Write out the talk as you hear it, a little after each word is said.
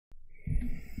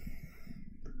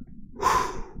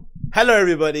Hello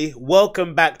everybody,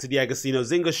 welcome back to the Agostinho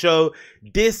Zinga show.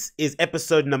 This is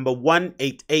episode number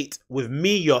 188 with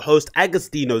me, your host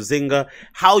Agostinho Zinga.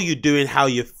 How you doing? How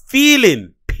you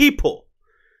feeling, people?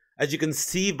 As you can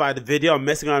see by the video, I'm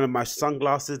messing around with my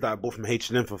sunglasses that I bought from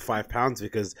H&M for £5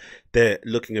 because they're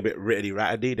looking a bit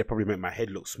ratty. They probably make my head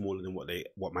look smaller than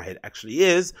what my head actually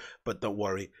is, but don't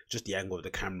worry, just the angle of the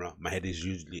camera. My head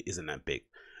usually isn't that big.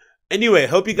 Anyway,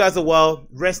 hope you guys are well,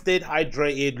 rested,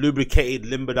 hydrated, lubricated,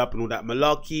 limbered up and all that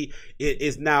malarkey. It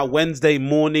is now Wednesday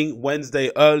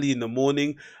early in the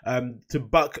morning. To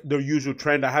buck the usual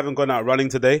trend, I haven't gone out running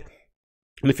today.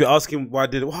 And if you're asking why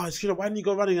didn't you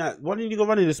go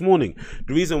running this morning?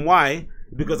 The reason why,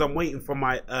 because I'm waiting for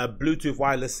my Bluetooth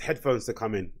wireless headphones to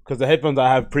come in. Because the headphones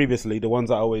I have previously, the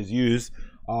ones I always use,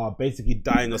 are basically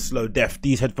dying a slow death.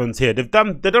 These headphones here, they've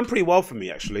done pretty well for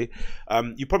me actually.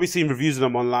 You've probably seen reviews of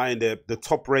them online. They're the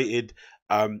top rated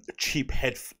cheap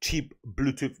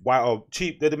Bluetooth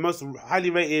they're the most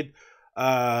highly rated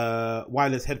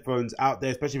wireless headphones out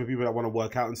there, especially for people that want to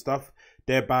work out and stuff.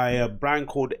 They're by a brand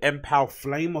called Empower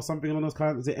Flame or something along those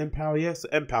kinds. Is it Empower? Yes,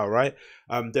 Empower, right?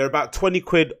 They're about 20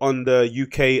 quid on the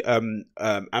UK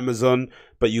Amazon,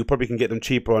 but you probably can get them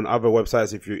cheaper on other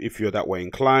websites if you're that way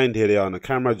inclined. Here they are on the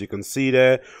camera, as you can see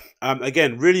there.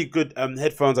 Again, really good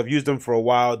headphones. I've used them for a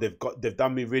while. They've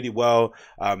done me really well.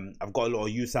 I've got a lot of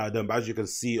use out of them, but as you can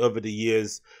see over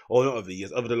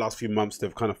the last few months,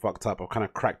 they've kind of fucked up. I've kind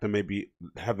of cracked them. Maybe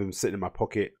have them sitting in my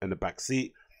pocket in the back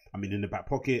seat. In the back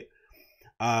pocket.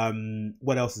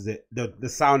 What else is it? The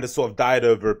sound has sort of died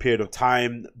over a period of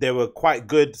time. They were quite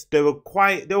good. They were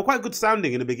quite good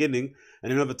sounding in the beginning,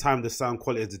 and then over time the sound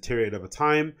quality has deteriorated over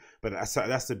time. But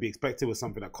that's to be expected with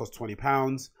something that costs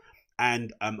 £20.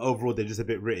 And overall they're just a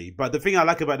bit ritty. But the thing I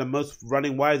like about them most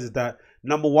running wise is that,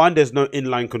 number one, there's no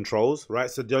inline controls,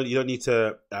 right? So you don't need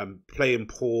to play and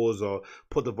pause or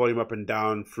put the volume up and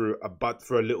down through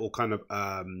a little kind of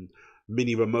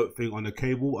mini remote thing on a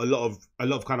cable. A lot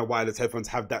of kind of wireless headphones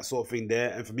have that sort of thing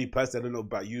there. And for me personally, I don't know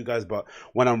about you guys, but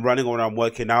when I'm running or when I'm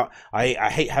working out, I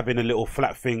hate having a little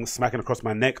flat thing smacking across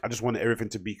my neck. I just want everything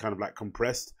to be kind of like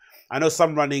compressed. I know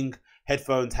some running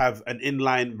headphones have an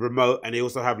inline remote, and they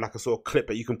also have like a sort of clip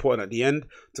that you can put on at the end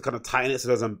to kind of tighten it so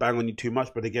it doesn't bang on you too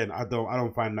much. But again, I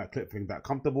don't find that clip thing that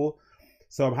comfortable.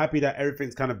 So I'm happy that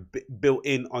everything's kind of built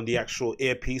in on the actual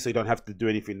earpiece, so you don't have to do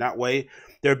anything that way.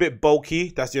 They're a bit bulky.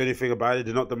 That's the only thing about it.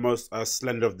 They're not the most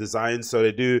slender of designs, so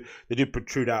they do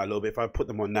protrude out a little bit. If I put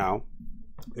them on now,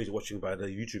 who's watching by the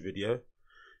YouTube video,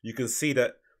 you can see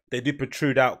that they do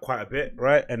protrude out quite a bit,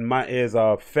 right? And my ears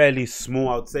are fairly small,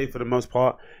 I would say, for the most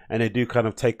part, and they do kind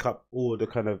of take up all the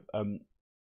kind of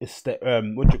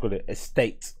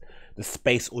estate. The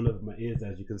space all over my ears,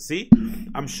 as you can see.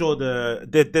 I'm sure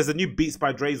there's a new Beats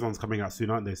by Dre's ones coming out soon,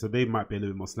 aren't they? So they might be a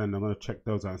little bit more slender. I'm gonna check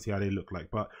those out and see how they look like.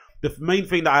 But the main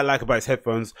thing that I like about his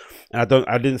headphones, and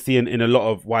I didn't see in a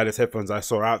lot of wireless headphones I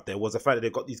saw out there, was the fact that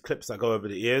they've got these clips that go over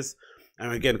the ears.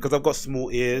 And again, because I've got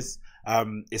small ears,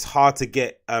 it's hard to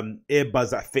get earbuds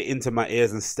that fit into my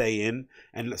ears and stay in,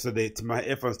 and so my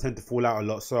earphones tend to fall out a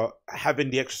lot. So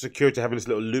having the extra security, having this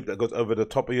little loop that goes over the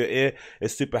top of your ear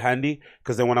is super handy,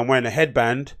 because then when I'm wearing a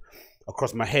headband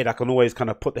across my head, I can always kind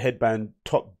of put the headband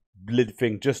top lid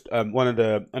thing just on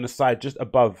the side, just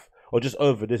above or just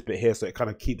over this bit here, so it kind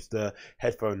of keeps the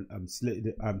headphone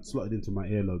slotted into my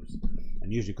earlobes.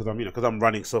 And usually, because I'm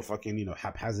running so fucking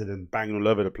haphazard and banging all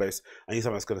over the place, I need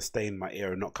something that's gonna stay in my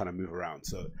ear and not kind of move around.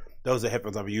 So those are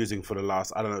headphones I've been using for the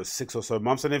last, I don't know, 6 or so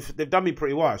months, and they've done me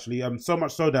pretty well actually. So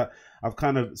much so that I've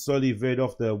kind of slowly veered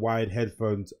off the wired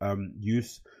headphones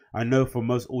use. I know for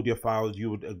most audiophiles, you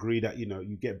would agree that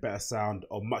you get better sound,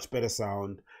 or much better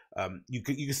sound. You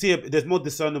can see there's more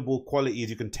discernible qualities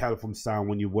you can tell from sound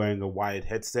when you're wearing a wired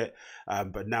headset.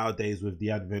 But nowadays, with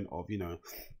the advent of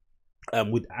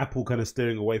with Apple kind of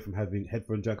steering away from having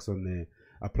headphone jacks on their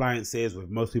appliances, with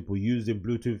most people using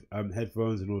Bluetooth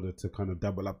headphones in order to kind of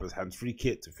double up as hands-free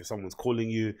kit if someone's calling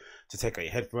you to take out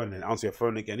your headphone and answer your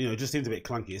phone again. It just seems a bit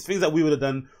clunky. It's things that we would have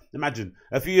done, imagine,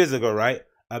 a few years ago, right?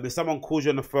 If someone calls you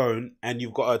on the phone and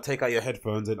you've got to take out your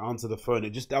headphones and answer the phone,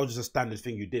 that was just a standard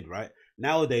thing you did, right?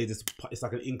 Nowadays, it's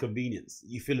like an inconvenience.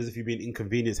 You feel as if you're being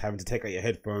inconvenienced having to take out your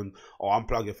headphone or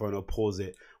unplug your phone or pause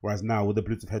it. Whereas now with the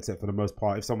Bluetooth headset, for the most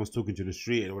part, if someone's talking to you in the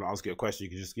street and they want to ask you a question, you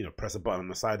can just press a button on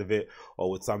the side of it. Or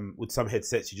with some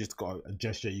headsets, you just got a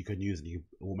gesture you can use and you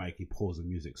automatically pause the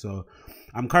music. So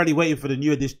I'm currently waiting for the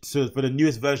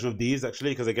newest version of these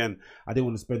actually, because again, I didn't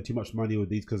want to spend too much money with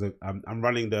these, because I'm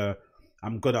running the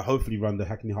I'm gonna hopefully run the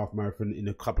Hackney Half Marathon in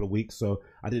a couple of weeks, so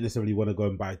I didn't necessarily want to go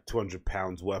and buy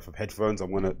 £200 worth of headphones.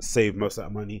 I'm gonna save most of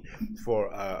that money for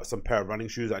some pair of running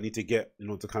shoes I need to get in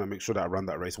order to kind of make sure that I run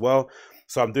that race well.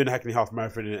 So I'm doing the Hackney Half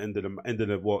Marathon in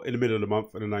the middle of the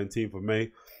month, on the 19th of May.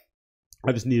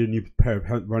 I just need a new pair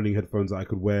of running headphones that I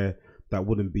could wear that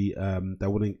wouldn't be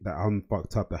that aren't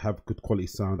fucked up, that have good quality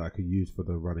sound that I could use for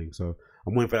the running. So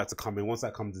I'm waiting for that to come in. Once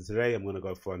that comes in today, I'm gonna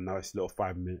go for a nice little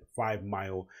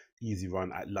 5-mile easy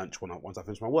run at lunch once I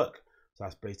finish my work. So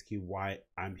that's basically why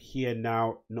I'm here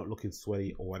now, not looking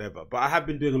sweaty or whatever. But I have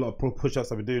been doing a lot of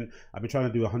push-ups. I've been trying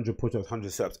to do 100 push-ups,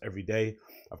 100 sit-ups every day.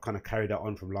 I've kind of carried that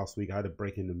on from last week. I had a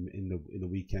break in the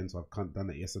weekend, so I've kind of done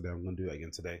it yesterday. I'm gonna do that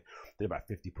again today. Did about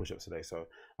 50 push-ups today, so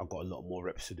I've got a lot more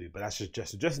reps to do. But that's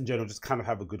just in general, just kind of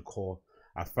have a good core.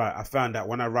 I found that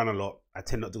when I run a lot, I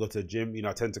tend not to go to the gym. You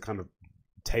know, I tend to kind of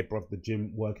taper off the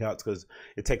gym workouts because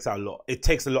it takes a lot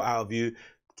out of you.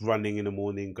 Running in the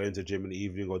morning, going to the gym in the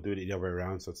evening, or doing it the other way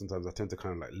around. So sometimes I tend to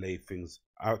kind of like lay things.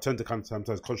 I tend to kind of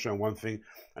sometimes concentrate on one thing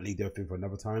and leave the other thing for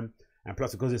another time. And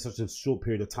plus, because it's such a short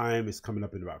period of time, it's coming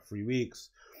up in about 3 weeks.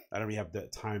 I don't really have the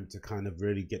time to kind of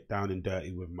really get down and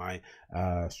dirty with my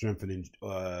strengthening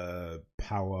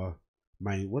power,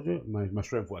 my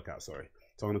strength workout. Sorry.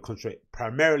 So I'm going to concentrate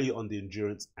primarily on the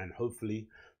endurance, and hopefully,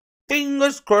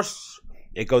 fingers crossed,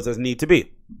 it goes as need to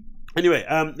be. Anyway,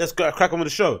 let's go crack on with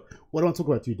the show. What do I want to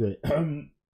talk about today?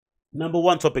 Number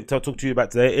one topic to talk to you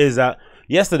about today is that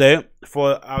yesterday,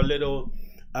 for our little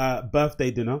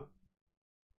birthday dinner,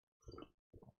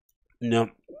 you know,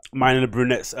 mine and the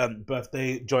brunette's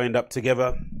birthday joined up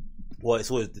together. Well,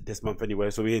 it's always this month anyway.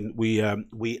 So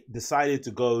we decided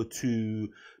to go to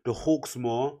the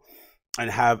Hawksmoor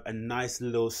and have a nice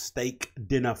little steak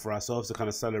dinner for ourselves to kind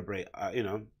of celebrate,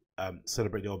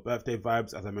 celebrate your birthday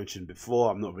vibes. As I mentioned before,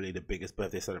 I'm not really the biggest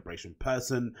birthday celebration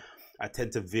person. I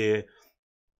tend to veer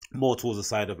more towards the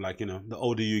side of, like, you know, the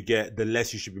older you get, the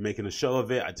less you should be making a show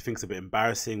of it. I think it's a bit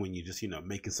embarrassing when you just, you know,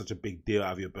 making such a big deal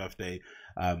out of your birthday.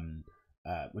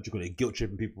 What you call it, guilt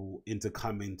tripping people into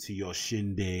coming to your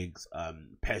shindigs,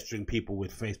 pestering people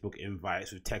with Facebook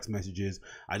invites, with text messages.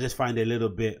 I just find it a little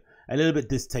bit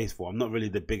distasteful. I'm not really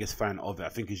the biggest fan of it. I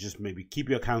think it's just maybe keep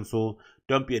your counsel,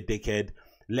 don't be a dickhead.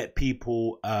 Let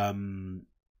people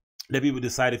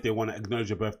decide if they want to acknowledge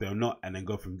your birthday or not, and then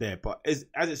go from there. But as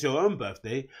it's your own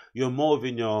birthday, you're well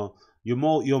within your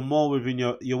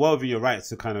rights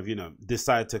to kind of, you know,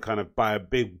 decide to kind of buy a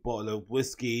big bottle of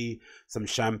whiskey, some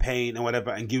champagne and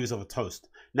whatever, and give yourself a toast.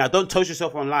 Now, don't toast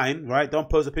yourself online, right? Don't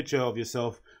post a picture of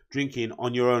yourself drinking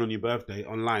on your own on your birthday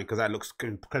online, because that looks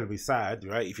incredibly sad,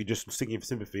 right? If you're just seeking for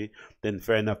sympathy, then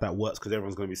fair enough, that works, because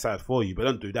everyone's going to be sad for you. But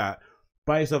don't do that.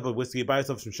 Buy yourself a whiskey, buy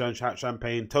yourself some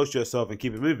champagne, toast yourself, and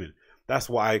keep it moving. That's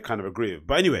what I kind of agree with.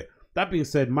 But anyway, that being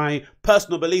said, my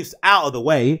personal beliefs out of the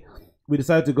way, we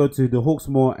decided to go to the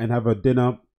Hawksmoor and have a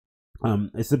dinner.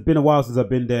 It's been a while since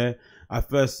I've been there. I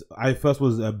first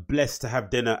was blessed to have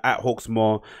dinner at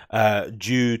Hawksmoor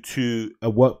due to a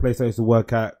workplace I used to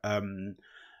work at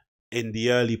in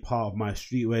the early part of my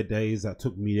streetwear days. That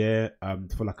took me there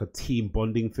for like a team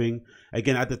bonding thing.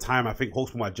 Again, at the time, I think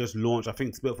Hawksmoor had just launched. I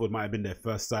think Spitalfields might have been their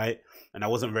first site, and I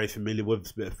wasn't very familiar with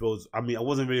Spitalfields. I mean, I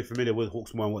wasn't really familiar with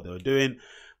Hawksmoor and what they were doing.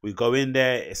 We go in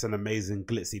there. It's an amazing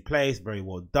glitzy place, very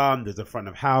well done. There's a front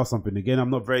of house, something again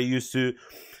I'm not very used to.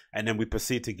 And then we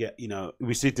proceed to get,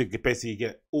 basically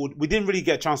get, we didn't really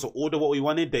get a chance to order what we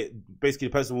wanted. Basically,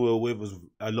 the person we were with was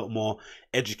a lot more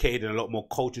educated and a lot more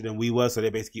cultured than we were. So they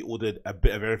basically ordered a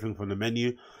bit of everything from the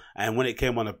menu. And when it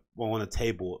came on a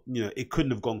table, you know, it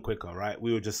couldn't have gone quicker, right?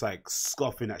 We were just like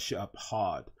scoffing that shit up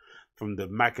hard. From the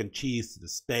mac and cheese to the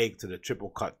steak to the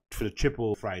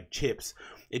triple fried chips,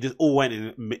 it just all went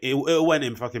in. It went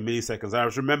in fucking milliseconds. I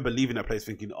remember leaving that place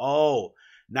thinking, oh,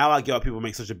 now I get why people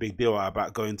make such a big deal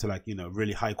about going to, like, you know,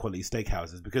 really high quality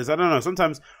steakhouses. Because I don't know,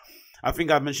 sometimes, I think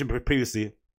I've mentioned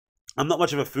previously, I'm not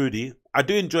much of a foodie. I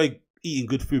do enjoy eating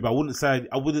good food, but I wouldn't say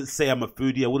I'm a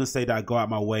foodie. I wouldn't say that I go out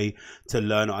my way to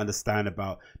learn or understand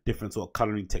about different sort of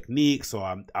coloring techniques, or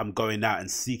I'm going out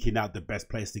and seeking out the best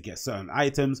place to get certain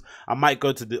items. I might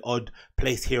go to the odd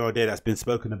place here or there that's been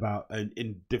spoken about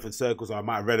in different circles, or I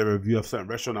might have read a review of certain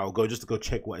restaurant. I'll go just to go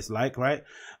check what it's like, right?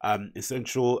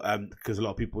 Essential, because a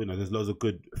lot of people, you know, there's loads of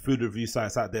good food review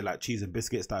sites out there, like Cheese and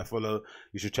Biscuits, that I follow.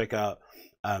 You should check out.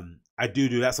 I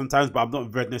do that sometimes, but I'm not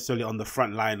very necessarily on the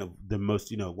front line of the most,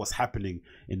 you know, what's happening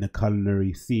in the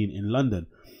culinary scene in London.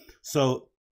 So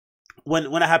when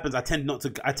it happens, I tend not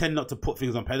to put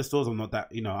things on pedestals. I'm not that,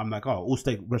 you know, I'm like, oh, all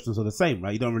steak restaurants are the same,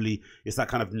 right? You don't really, it's that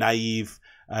kind of naive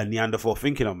Neanderthal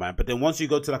thinking of mine. But then once you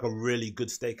go to like a really good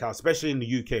steakhouse, especially in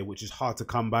the UK, which is hard to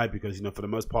come by because, you know, for the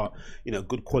most part, you know,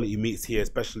 good quality meats here,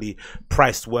 especially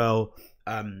priced well,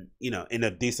 you know, in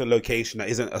a decent location that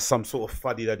isn't some sort of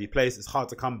fuddy-duddy place, it's hard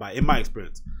to come by in my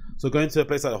experience. So going to a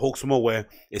place like Hawksmoor where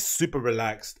it's super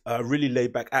relaxed, really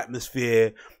laid back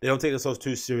atmosphere, they don't take themselves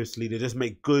too seriously, they just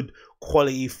make good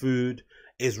quality food,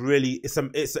 is really, it's a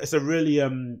really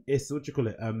it's what you call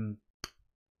it,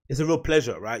 it's a real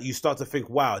pleasure, right? You start to think,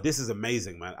 wow, this is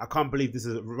amazing, man. I can't believe this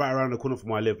is right around the corner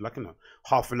from where I live. Like, you know,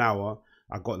 half an hour,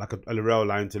 I got like a rail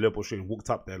line to Liverpool Street and walked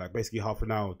up there, like basically half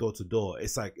an hour door to door.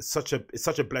 It's like, it's such a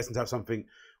blessing to have something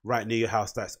right near your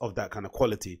house that's of that kind of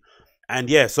quality. And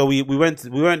yeah, so we went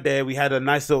there. We had a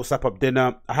nice little slap up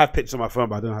dinner. I have pictures on my phone,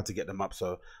 but I don't know how to get them up.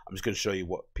 So I'm just going to show you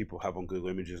what people have on Google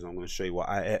Images, and I'm going to show you what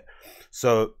I ate.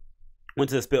 So went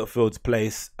to the Spitalfields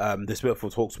place, the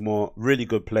Spitalfields Hawksmoor, really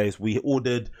good place. We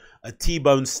ordered a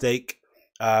T-bone steak,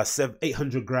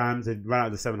 800 grams. It ran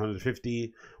out of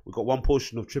 750. We got one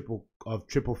portion of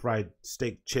triple fried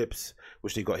steak chips,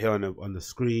 which they got here on the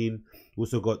screen. We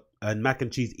also got a mac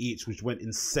and cheese each, which went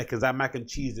in seconds. That mac and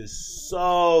cheese is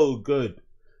so good,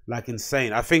 like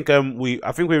insane. I think we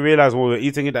realized while we were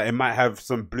eating it that it might have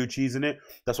some blue cheese in it.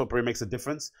 That's what probably makes a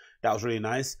difference. That was really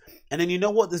nice. And then you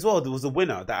know what as well, there was a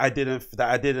winner that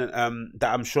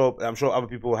I'm sure other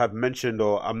people have mentioned,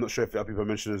 or I'm not sure if other people have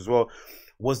mentioned as well,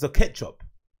 was the ketchup.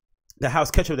 The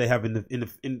house ketchup they have in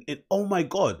oh my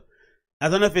god, I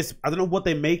don't know what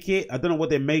they make it. I don't know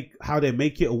how they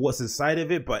make it, or what's inside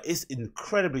of it, but it's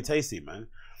incredibly tasty, man.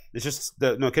 It's just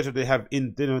the ketchup they have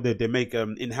they make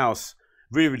in house,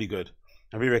 really, really good.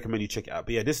 I really recommend you check it out.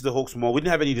 But yeah, this is the Hawksmoor. We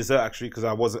didn't have any dessert actually because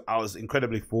I was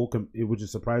incredibly full, which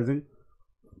is surprising.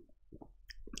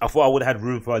 I thought I would have had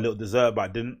room for a little dessert, but I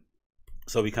didn't,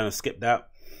 so we kind of skipped that.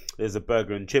 There's a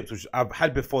burger and chips, which I've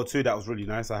had before too. That was really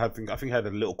nice. I think I had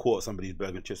a little quart of somebody's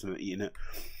burger and chips and eating it.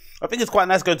 I think it's quite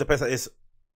nice going to a place like this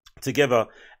together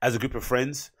as a group of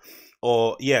friends,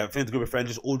 or yeah, I think a group of friends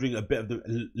just ordering a bit of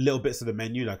the little bits of the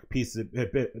menu, like bits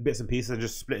and pieces, and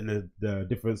just splitting the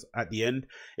difference at the end.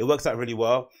 It works out really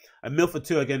well. A meal for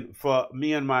two, again, for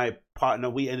me and my partner,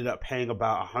 we ended up paying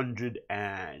about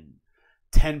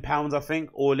 £110, I think,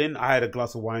 all in. I had a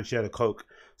glass of wine, she had a Coke.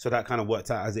 So that kind of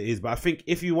worked out as it is. But I think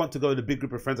if you want to go with a big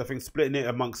group of friends, I think splitting it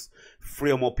amongst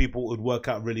 3 or more people would work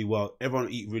out really well. Everyone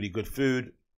will eat really good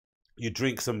food. You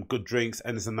drink some good drinks,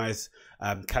 and it's a nice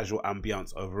casual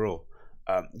ambiance overall.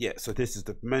 Yeah, so this is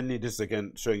the menu. This is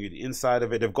again showing you the inside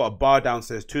of it. They've got a bar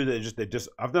downstairs too. They just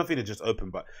I don't think they just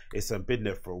opened, but it's been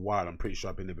there for a while. I'm pretty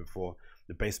sure I've been there before.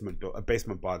 A basement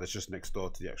bar that's just next door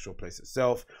to the actual place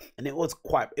itself, and it was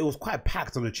quite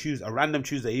packed on a random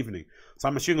Tuesday evening. So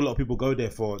I'm assuming a lot of people go there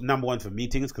for, number one, for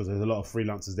meetings, because there's a lot of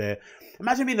freelancers there.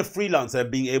 Imagine being a freelancer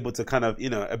and being able to kind of, you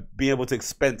know, being able to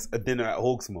expense a dinner at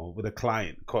Hawksmoor with a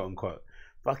client, quote unquote.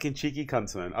 Fucking cheeky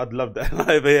cunts, man. I'd love that.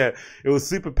 But yeah, it was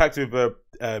super packed with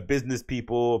business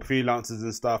people, freelancers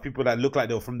and stuff, people that look like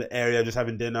they were from the area just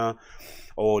having dinner,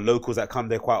 or locals that come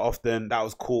there quite often. That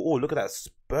was cool. Oh, look at that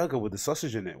burger with the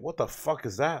sausage in it. What the fuck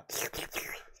is that?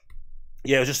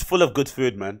 Yeah, it was just full of good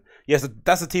food, man. Yes,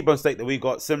 that's a T-bone steak that we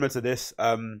got, similar to this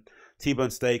T-bone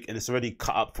steak, and it's already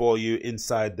cut up for you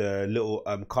inside the little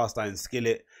cast iron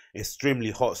skillet.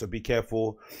 Extremely hot, so be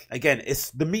careful. Again,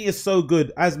 the meat is so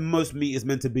good, as most meat is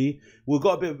meant to be. We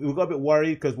got a bit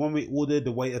worried because when we ordered,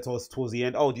 the waiter told us towards the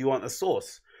end, "Oh, do you want a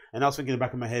sauce?" And I was thinking in the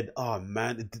back of my head, "Oh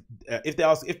man, if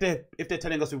they're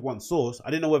telling us we want sauce, I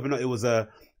didn't know whether or not it was an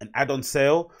add-on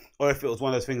sale, or if it was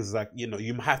one of those things like, you know,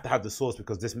 you have to have the sauce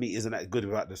because this meat isn't that good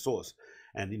without the sauce."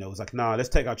 And you know, it was like, "Nah, let's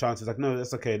take our chances." Like, "No,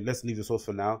 that's okay. Let's leave the sauce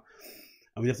for now."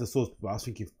 And we left the sauce, but I was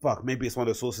thinking, fuck, maybe it's one of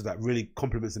those sauces that really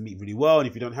complements the meat really well, and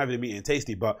if you don't have it, the meat ain't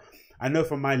tasty. But I know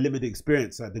from my limited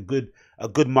experience that a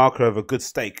good marker of a good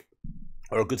steak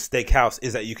or a good steakhouse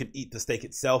is that you can eat the steak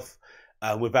itself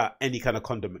without any kind of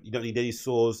condiment. You don't need any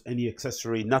sauce, any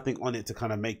accessory, nothing on it to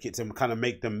kind of make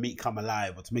the meat come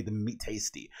alive or to make the meat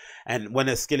tasty. And when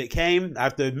a skillet came, I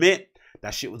have to admit,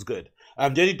 that shit was good. The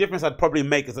only difference I'd probably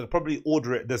make is I'd probably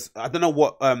order it. I don't know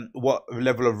what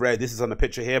level of rare this is on the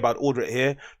picture here, but I'd order it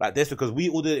here like this because we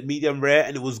ordered it medium rare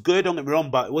and it was good. Don't get me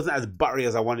wrong, but it wasn't as buttery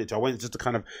as I wanted to. I wanted it just to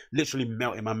kind of literally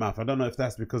melt in my mouth. I don't know if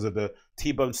that's because of the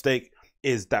T-bone steak.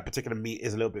 That particular meat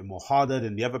is a little bit more harder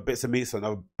than the other bits of meat, so in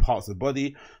other parts of the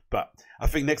body. But I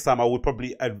think next time I would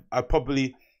probably, I'm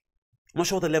not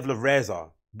sure what the level of rares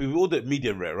are. We ordered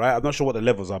medium rare, right? I'm not sure what the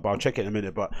levels are, but I'll check it in a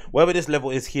minute. But whatever this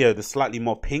level is here, the slightly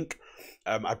more pink,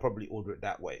 I'd probably order it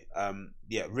that way.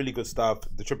 Yeah, really good stuff.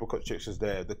 The triple cut chicks is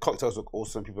there. The cocktails look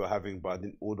awesome. People are having, but I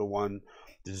didn't order one.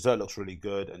 The dessert looks really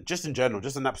good, and just in general,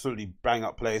 just an absolutely bang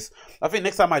up place. I think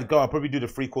next time I'd go, I'll probably do the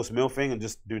 3-course meal thing and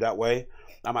just do that way.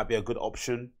 That might be a good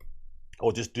option.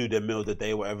 Or just do their meal of the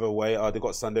day, whatever way. They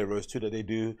got Sunday roast too that they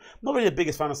do. I'm not really the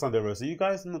biggest fan of Sunday roast. Are you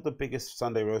guys? I'm not the biggest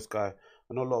Sunday roast guy.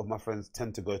 I know a lot of my friends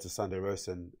tend to go to Sunday roast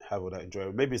and have all that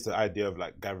enjoyment. Maybe it's the idea of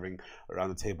like gathering around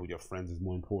the table with your friends is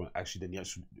more important actually than the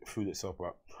actual food itself.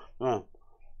 But no,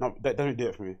 that doesn't do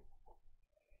it for me.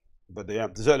 But yeah,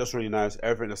 dessert looks really nice.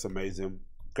 Everything looks amazing.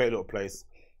 Great little place.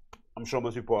 I'm sure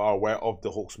most people are aware of the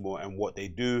Hawksmoor and what they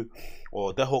do,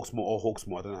 or the Hawksmoor or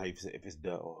Hawksmoor. I don't know how you say it, if it's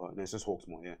the or no, it's just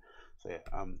Hawksmoor. Yeah. So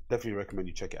yeah, definitely recommend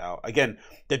you check it out. Again,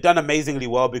 they've done amazingly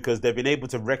well because they've been able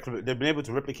to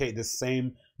replicate the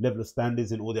same level of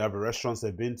standards in all the other restaurants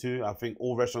they've been to. I think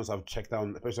all restaurants I've checked out,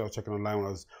 especially I was checking online when I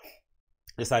was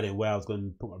deciding where I was going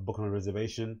to put my book on a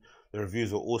reservation. The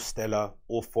reviews were all stellar,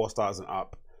 all 4 stars and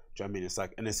up. Do you know what I mean? It's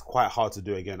like, and it's quite hard to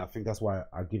do again. I think that's why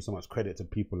I give so much credit to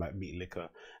people like Meat Liquor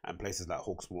and places like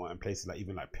Hawksmoor and places like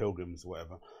even like Pilgrims,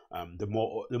 whatever. The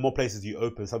more places you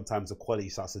open, sometimes the quality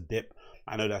starts to dip.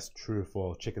 I know that's true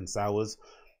for chicken sours.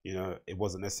 You know, it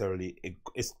wasn't necessarily,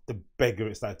 it's the bigger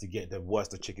it started to get, the worse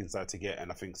the chicken started to get.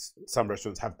 And I think some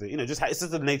restaurants have to, you know, it's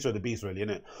just the nature of the beast, really, isn't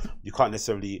it? You can't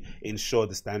necessarily ensure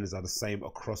the standards are the same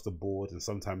across the board. And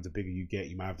sometimes the bigger you get,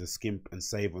 you might have to skimp and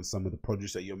save on some of the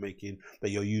produce that you're making, that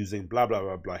you're using, blah, blah,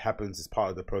 blah, blah. It happens, it's part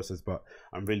of the process. But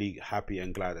I'm really happy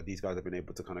and glad that these guys have been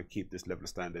able to kind of keep this level of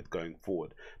standard going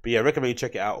forward. But yeah, I recommend you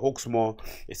check it out. Hawksmoor,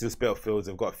 it's in Spitalfields.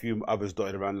 They've got a few others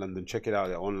dotted around London. Check it out,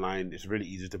 they're online. It's really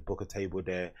easy to book a table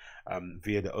there.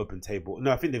 Via the open table. No,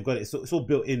 I think they've got it. It's all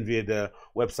built in via the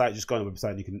website. Just go on the website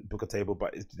and you can book a table.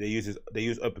 But they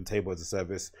use open table as a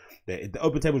service. The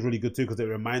open table is really good too because it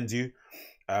reminds you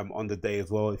on the day as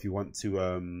well if you want to.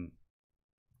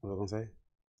 What was I gonna say?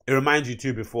 It reminds you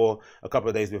too before a couple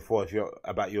of days before if you're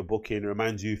about your booking. It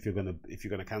reminds you if you're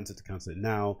gonna cancel it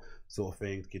now, sort of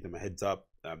thing, to give them a heads up.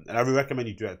 And I would recommend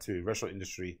you do that too. Restaurant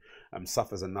industry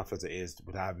suffers enough as it is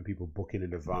without having people booking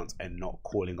in advance and not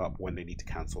calling up when they need to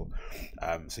cancel.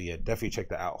 So yeah, definitely check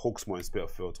that out. Hawksmoor in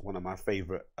Spitalfields, one of my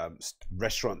favorite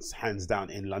restaurants, hands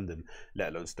down, in London,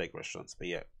 let alone steak restaurants. But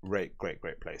yeah, great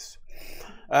place.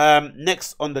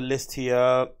 Next on the list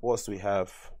here, what else do we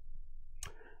have?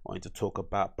 I want to talk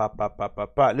about.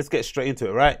 Let's get straight into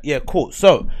it, right? Yeah, cool.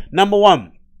 So, number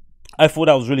one, I thought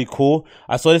that was really cool.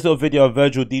 I saw this little video of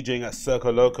Virgil DJing at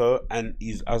Circoloco, and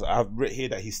I've written here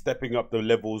that he's stepping up the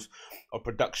levels of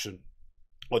production,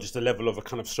 or just a level of a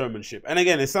kind of showmanship. And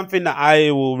again, it's something that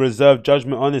I will reserve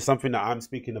judgment on. It's something that I'm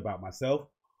speaking about myself.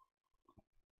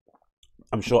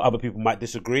 I'm sure other people might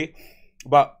disagree,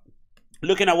 but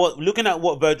looking at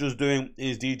what Virgil's doing in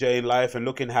his DJing life, and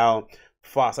looking how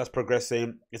fast that's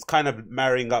progressing, it's kind of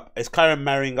marrying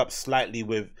up slightly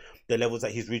with the levels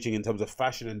that he's reaching in terms of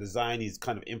fashion and design. His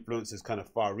kind of influence is kind of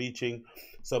far reaching,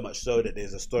 so much so that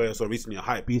there's a story I saw recently, a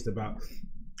hype piece about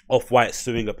Off-White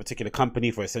suing a particular company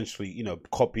for essentially, you know,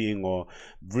 copying or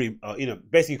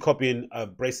basically copying a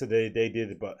bracelet they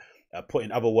did, but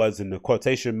putting other words in the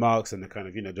quotation marks and the kind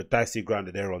of, you know, the dicey ground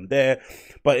that they're on there.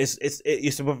 But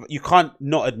you can't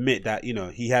not admit that, you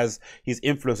know, his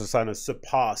influence is kind of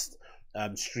surpassed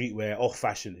streetwear or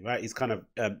fashion, right? It's kind of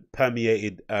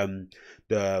permeated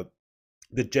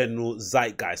the general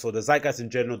zeitgeist, or the zeitgeist in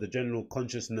general, the general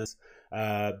consciousness,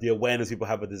 the awareness people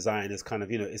have of design is kind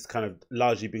of, you know, it's kind of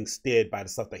largely being steered by the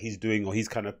stuff that he's doing, or he's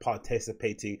kind of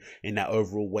participating in that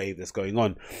overall wave that's going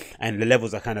on. And the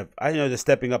levels are kind of, I know, they're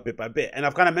stepping up bit by bit. And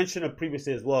I've kind of mentioned it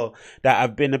previously as well that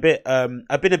I've been a bit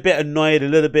annoyed, a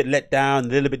little bit let down, a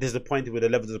little bit disappointed with the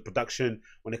levels of production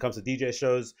when it comes to DJ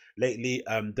shows lately.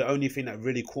 The only thing that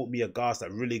really caught me aghast,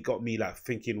 that really got me like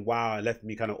thinking, wow, it left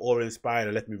me kind of awe-inspired,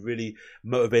 it left me really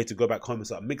motivated to go back home and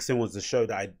start mixing, was the show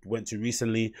that I went to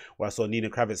recently, where I saw Nina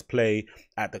Kravitz play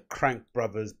at the Crank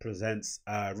Brothers Presents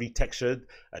Retextured,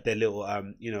 at their little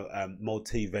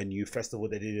multi-venue festival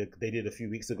they did a few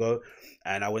weeks ago.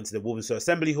 And I went to the Woodstock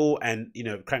Assembly Hall, and, you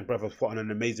know, Crank Brothers put on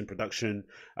an amazing production.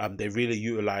 They really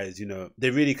utilized, you know,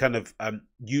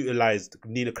 utilized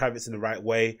Nina Kravitz in the right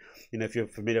way. You know, if you're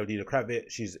familiar with Nina Kravitz,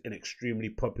 she's an extremely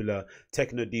popular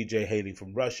techno DJ hailing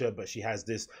from Russia, but she has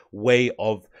this way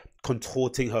of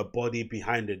contorting her body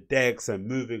behind the decks and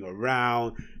moving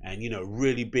around, and, you know,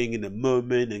 really being in the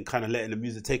moment and kind of letting the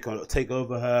music take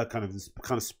over her. Kind of this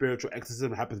kind of spiritual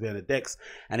exorcism happens behind the decks,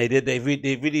 and they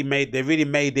really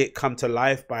made it come to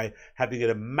life by having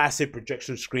a massive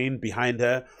projection screen behind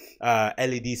her,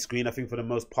 LED screen, I think, for the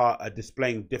most part,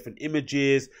 displaying different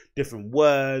images, different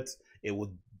words. It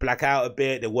would black out a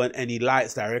bit. There weren't any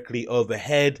lights directly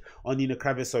overhead on Nina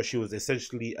Kravitz, so she was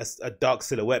essentially a dark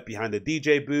silhouette behind the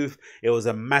DJ booth. It was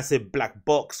a massive black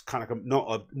box, kind of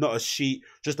not a sheet,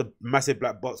 just a massive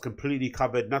black box, completely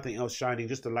covered, nothing else shining,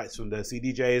 just the lights from the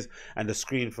CDJs and the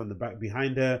screen from the back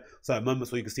behind her. So at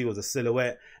moments where you could see was a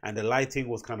silhouette, and the lighting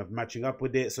was kind of matching up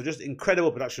with it. So just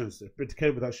incredible production.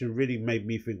 Incredible production really made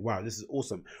me think, wow, this is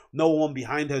awesome. No one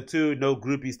behind her too, no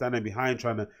groupies standing behind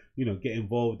trying to, you know, get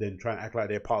involved and try and act like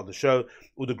they're part of the show.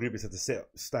 All the groupies had to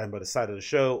stand by the side of the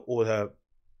show. All her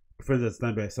friends that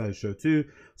stand by the side of the show too.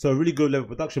 So a really good level of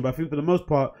production. But I think for the most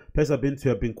part, places I've been to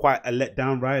have been quite a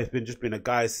letdown, right? It's just been a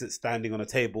guy standing on a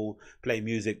table playing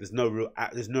music. There's no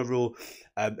real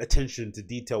attention to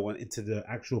detail into the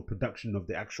actual production of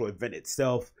the actual event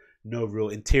itself. No real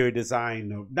interior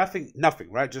design, nothing,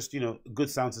 right? Just, you know,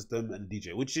 good sound system and a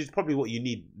DJ, which is probably what you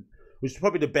need, which is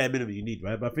probably the bare minimum you need,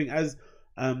 right? But I think as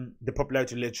the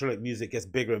popularity of electronic music gets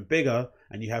bigger and bigger,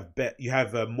 and you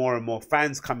have more and more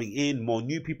fans coming in, more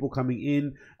new people coming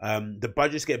in, the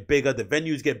budgets get bigger, the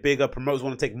venues get bigger, promoters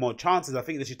want to take more chances. I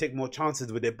think they should take more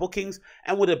chances with their bookings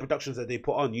and with the productions that they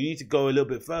put on. You need to go a little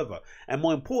bit further, and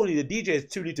more importantly, the DJs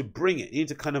too need to bring it. You need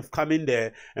to kind of come in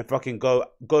there and fucking go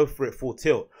for it full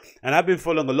tilt. And I've been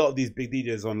following a lot of these big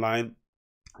DJs online.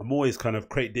 I'm always kind of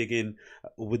crate digging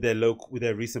with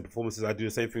their recent performances. I do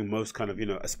the same thing most kind of, you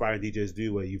know, aspiring DJs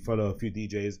do, where you follow a few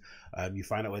DJs, you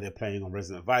find out where they're playing on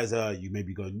Resident Advisor. You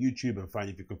maybe go on YouTube and find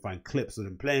if you can find clips of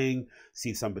them playing. See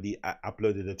if somebody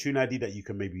uploaded a tune ID that you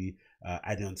can maybe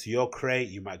add onto your crate.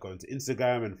 You might go into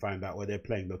Instagram and find out where they're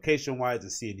playing location wise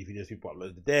and see any videos people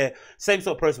uploaded there. Same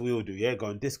sort of process we all do, yeah. Go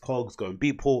on Discogs, go on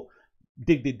Beatport,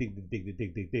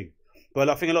 dig. But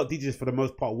I think a lot of DJs, for the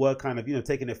most part, were kind of, you know,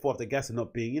 taking their foot off the gas and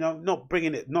not being, you know, not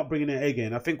bringing it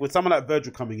again. I think with someone like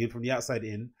Virgil coming in from the outside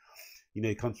in, you know,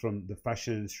 he comes from the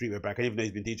fashion streetwear back, and even though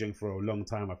he's been DJing for a long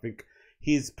time, I think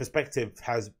his perspective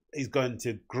is going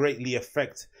to greatly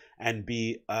affect and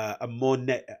be a more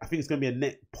net. I think it's going to be a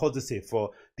net positive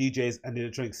for DJs and the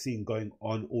electronic scene going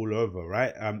on all over,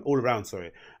 right? All around,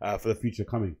 sorry, for the future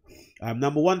coming.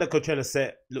 Number one, the Coachella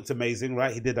set looked amazing,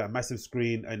 right? He did that massive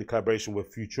screen in collaboration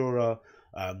with Futura.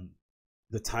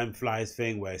 The Time Flies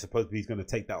thing, where supposedly he's going to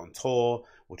take that on tour,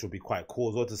 which will be quite cool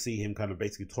as well, to see him kind of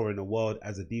basically touring the world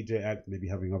as a DJ act, maybe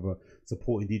having other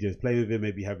supporting DJs play with him,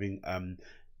 maybe having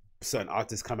certain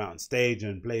artists come out on stage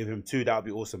and play with him too. That would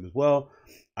be awesome as well.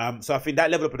 So I think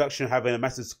that level of production, having a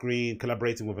massive screen,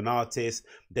 collaborating with an artist,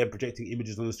 then projecting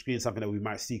images on the screen, something that we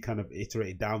might see kind of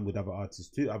iterated down with other artists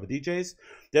too, other DJs.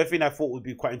 The other thing I thought would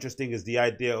be quite interesting is the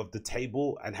idea of the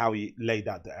table and how he laid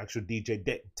out the actual DJ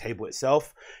deck table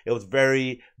itself. It was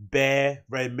very bare,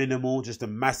 very minimal, just a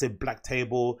massive black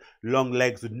table, long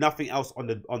legs with nothing else on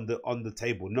the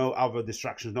table, no other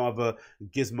distractions, no other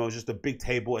gizmos, just a big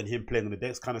table and him playing on the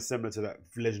decks, kind of similar to that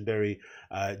legendary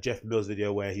Jeff Mills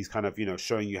video where he's kind of, you know,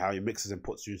 showing you how he mixes and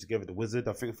puts tunes together, the Wizard.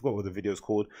 I forgot what the video is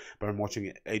called, but I'm watching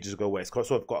it ages ago, where it's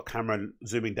sort of got a camera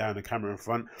zooming down, a camera in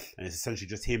front, and it's essentially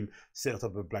just him sitting on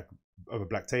top of a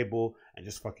black table and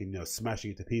just fucking, you know,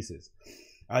 smashing it to pieces.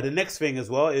 The next thing as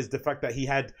well is the fact that he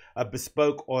had a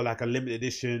bespoke or like a limited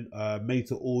edition, made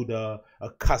to order, a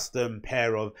custom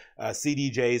pair of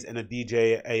CDJs and a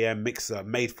DJ AM mixer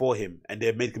made for him, and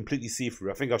they're made completely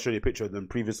see-through. I think I'll show you a picture of them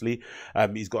previously.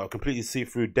 He's got a completely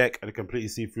see-through deck and a completely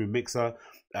see-through mixer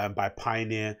by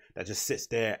Pioneer that just sits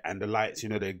there, and the lights, you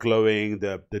know, they're glowing.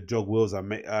 The jog wheels are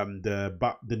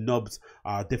the knobs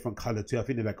are different color too. I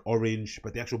think they're like orange,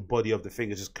 but the actual body of the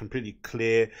thing is just completely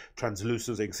clear,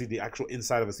 translucent, so you can see the actual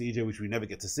inside of a CJ, which we never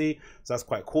get to see. So that's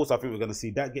quite cool. So I think we're going to see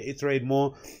that get iterated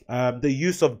more. The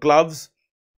use of gloves.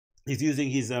 He's using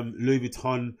his Louis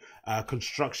Vuitton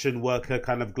construction worker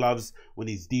kind of gloves when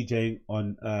he's DJing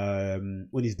on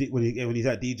when he's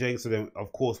at DJing. So then,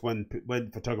 of course, when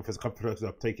photographers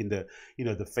are taking the, you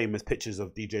know, the famous pictures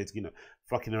of DJs, you know,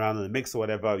 fucking around in the mix or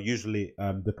whatever, usually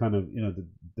the kind of, you know,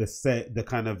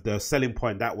 the selling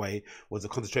point that way was the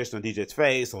concentration on DJ's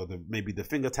face, or maybe the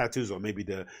finger tattoos, or maybe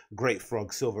the Great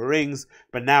Frog silver rings.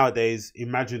 But nowadays,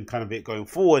 imagine kind of it going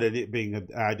forward and it being an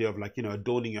idea of, like, you know,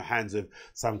 adorning your hands with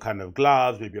some kind of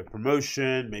gloves, maybe a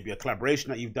promotion, maybe a collaboration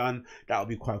that you've done. That would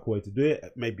be quite a cool way to do it.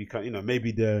 Maybe, you know,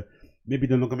 maybe they're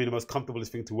not gonna be the most comfortable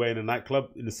thing to wear in a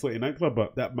nightclub, in a sweaty nightclub,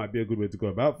 but that might be a good way to go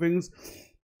about things.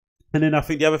 And then I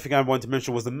think the other thing I wanted to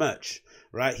mention was the merch,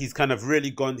 right? He's kind of really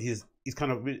gone,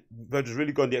 Virgil's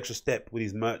really gone the extra step with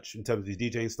his merch in terms of his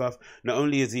DJing stuff. Not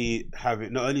only is he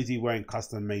wearing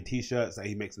custom made t-shirts that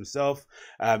he makes himself,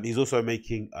 he's also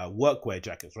making workwear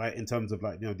jackets, right? In terms of,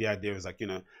 like, you know, the idea is, like, you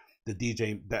know, the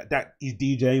DJing that he's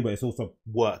DJing, but it's also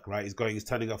work, right? He's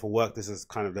turning up for work. This is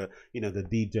kind of the the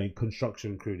DJ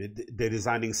construction crew. They're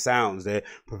designing sounds. They're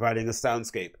providing a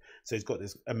soundscape. So he's got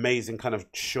this amazing kind of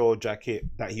shore jacket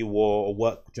that he wore, or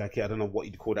work jacket. I don't know what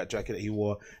you'd call that jacket that he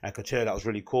wore at Coachella. That was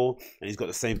really cool. And he's got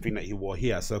the same thing that he wore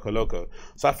here at Circoloco.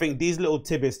 So I think these little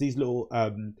tidbits, these little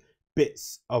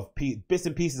bits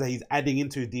and pieces that he's adding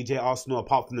into DJ Arsenal,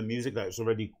 apart from the music that it's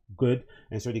already good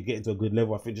and it's already getting to a good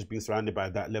level. I think just being surrounded by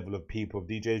that level of people, of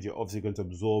DJs, you're obviously going to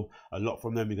absorb a lot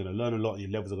from them. You're going to learn a lot, and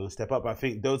your levels are going to step up. But I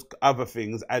think those other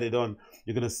things added on,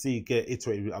 you're going to see get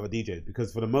iterated with other DJs,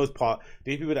 because for the most part,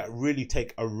 these people that really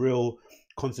take a real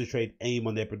concentrate aim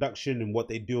on their production and what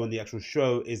they do on the actual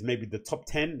show is maybe the top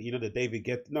 10, the David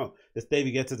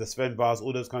Guetta, the Sven Vars,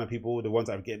 all those kind of people, the ones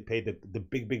that are getting paid the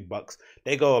big bucks.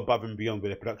 They go above and beyond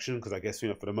with their production, because I guess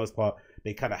for the most part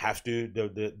they kind of have to.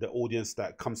 The audience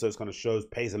that comes to those kind of shows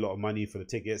pays a lot of money for the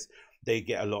tickets. They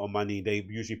get a lot of money. They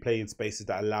usually play in spaces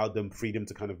that allow them freedom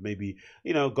to kind of maybe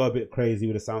go a bit crazy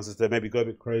with the sound system, maybe go a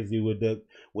bit crazy with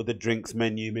the drinks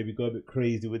menu, maybe go a bit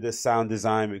crazy with the sound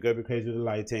design, maybe go a bit crazy with the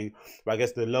lighting. But I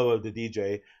guess the lower the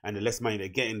DJ and the less money they're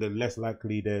getting, the less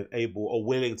likely they're able or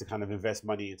willing to kind of invest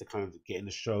money into kind of getting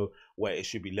the show where it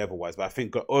should be level wise. But I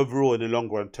think overall, in the long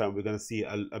run term, we're going to see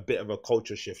a bit of a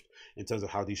culture shift in terms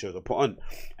of how these shows are put on.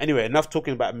 Anyway, enough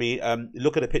talking about me.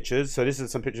 Look at the pictures. So this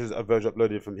is some pictures of Virgil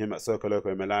uploaded from him at Circoloco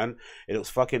in Milan. It looks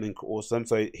fucking awesome.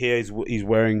 So here he's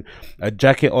wearing a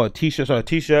jacket or a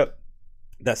t-shirt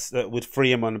that's with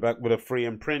 3M on the back, with a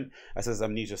 3M print that says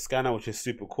Amnesia Scanner, which is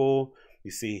super cool. You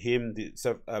see him,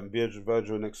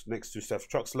 Virgil next to Seth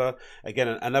Troxler. Again,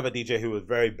 another DJ who was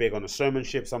very big on the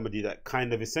showmanship, somebody that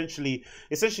kind of essentially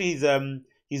his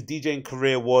DJing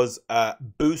career was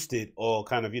boosted or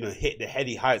kind of hit the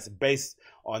heady heights based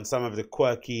on some of the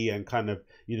quirky and kind of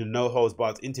no holds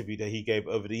barred interview that he gave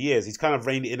over the years. He's kind of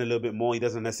reined it in a little bit more. He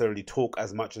doesn't necessarily talk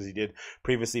as much as he did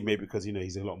previously, maybe because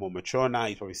he's a lot more mature now.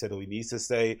 He's probably said all he needs to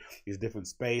say. He's a different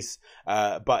space,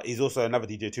 but he's also another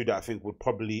DJ too that I think would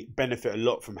probably benefit a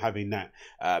lot from having that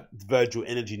Virgil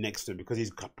energy next to him,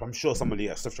 because I'm sure somebody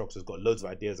at Seth Troxler's got loads of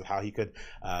ideas of how he could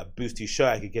boost his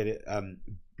show. He could get it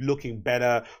looking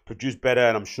better, produced better,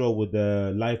 and I'm sure with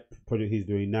the live project he's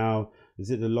doing now, is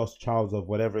it the Lost Child of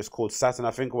whatever it's called, Saturn,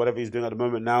 I think, or whatever he's doing at the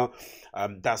moment now,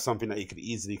 that's something that he could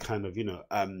easily kind of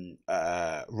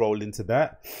roll into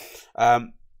that.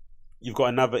 You've got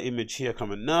another image here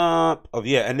coming up of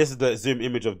and this is the zoom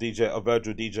image of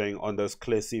Virgil DJing on those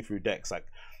clear see-through decks. Like,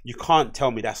 you can't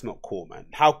tell me that's not cool, man.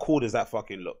 How cool does that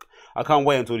fucking look? I can't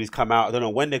wait until these come out. I don't know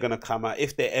when they're gonna come out,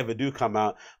 if they ever do come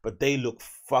out, but they look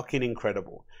fucking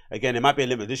incredible. Again, it might be a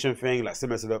limited edition thing, like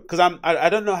similar to the, because I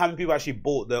don't know how many people actually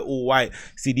bought the all white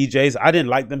CDJs. I didn't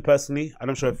like them personally. I'm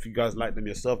not sure if you guys like them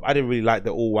yourself. I didn't really like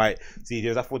the all white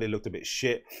CDJs. I thought they looked a bit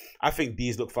shit. I think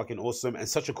these look fucking awesome and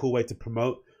such a cool way to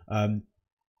promote an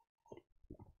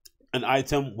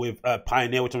item with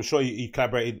Pioneer, which I'm sure he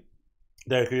collaborated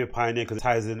directly with Pioneer, because it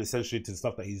ties in essentially to the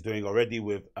stuff that he's doing already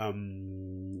with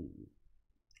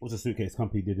what's the suitcase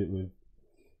company did it with.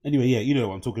 Anyway, yeah, you know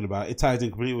what I'm talking about. It ties in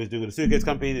completely with doing with the suitcase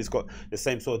company. It's got the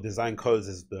same sort of design codes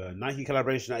as the Nike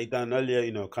collaboration that he done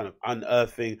earlier, kind of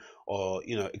unearthing or,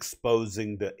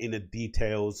 exposing the inner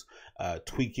details,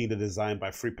 tweaking the design by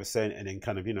 3%, and then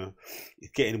kind of,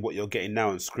 getting what you're getting now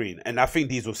on screen. And I think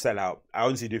these will sell out. I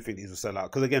honestly do think these will sell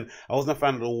out. Because again, I wasn't a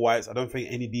fan of the all whites. I don't think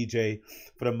any DJ,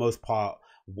 for the most part,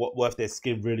 worth their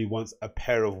skin really wants a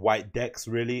pair of white decks.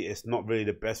 Really, it's not really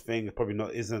the best thing. It probably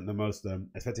isn't the most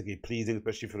aesthetically pleasing,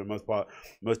 especially for the most part.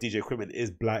 Most DJ equipment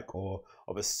is black or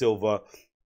of a silver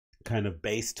kind of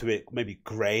base to it, maybe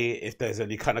gray if there's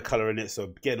any kind of color in it. So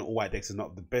getting all white decks is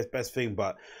not the best thing.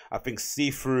 But I think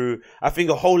see-through, I think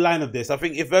a whole line of this, I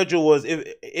think if Virgil was,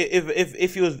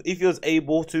 if he was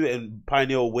able to, and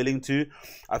Pioneer were willing to,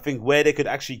 I think where they could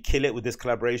actually kill it with this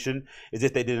collaboration is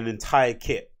if they did an entire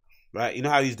kit. Right, you know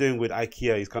how he's doing with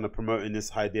IKEA. He's kind of promoting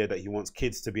this idea that he wants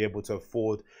kids to be able to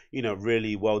afford,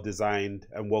 really well designed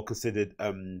and well considered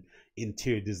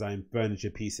interior design furniture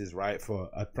pieces, right, for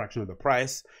a fraction of the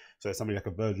price. So somebody like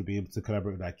a Virgil being able to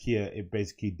collaborate with IKEA, it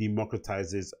basically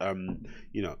democratizes,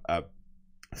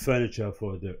 furniture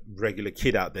for the regular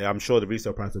kid out there. I'm sure the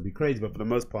resale price will be crazy, but for the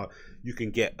most part, you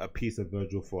can get a piece of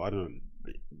Virgil for, I don't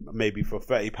know, maybe for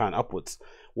 £30 upwards.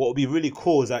 What would be really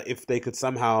cool is that if they could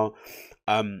somehow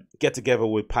get together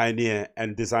with Pioneer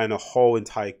and design a whole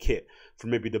entire kit from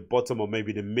maybe the bottom or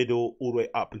maybe the middle all the way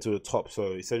up into the top.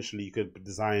 So essentially you could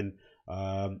design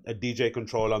a DJ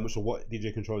controller. I'm not sure what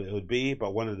DJ controller it would be,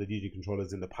 but one of the DJ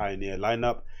controllers in the Pioneer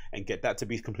lineup, and get that to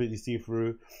be completely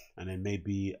see-through, and then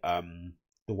maybe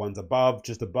the ones above,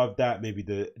 just above that, maybe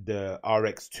the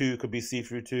RX2 could be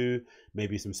see-through too.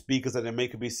 Maybe some speakers that they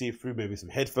make could be see-through. Maybe some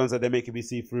headphones that they make could be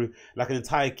see-through. Like an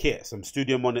entire kit, some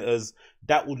studio monitors.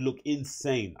 That would look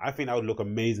insane. I think that would look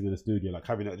amazing in the studio, like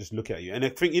having that just look at you. And I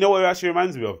think, you know what it actually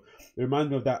reminds me of? It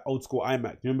reminds me of that old school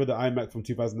iMac. Do you remember the iMac from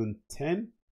 2010?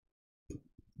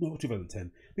 No, 2010.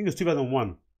 I think it was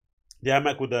 2001. The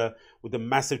iMac with the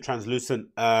massive translucent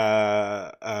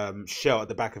shell at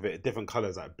the back of it, different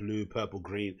colors like blue, purple,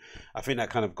 green. I think that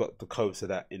kind of got the coats of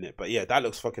that in it. But yeah, that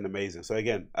looks fucking amazing. So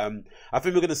again, I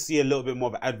think we're gonna see a little bit more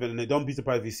of an advent, and don't be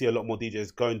surprised if you see a lot more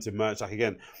DJs going to merch. Like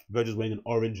again, Virgil's wearing an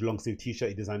orange long sleeve t-shirt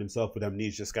he designed himself with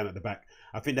amnesia scan at the back.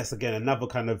 I think that's again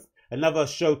another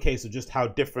showcase of just how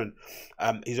different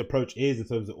his approach is in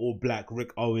terms of all black, Rick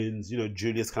Owens, you know,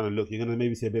 Julius kind of look. You're gonna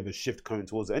maybe see a bit of a shift coming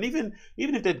towards it, and even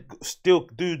if they still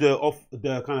do the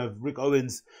kind of Rick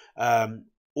Owens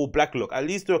all black look, at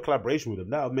least do a collaboration with him.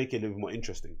 That would make it a little more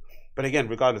interesting. But again,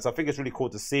 regardless, I think it's really cool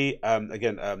to see.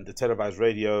 Again, the televised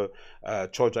radio,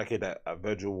 chore jacket that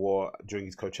Virgil wore during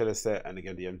his Coachella set, and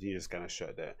again the MD kind of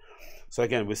shirt there. So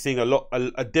again, we're seeing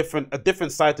a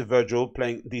different side to Virgil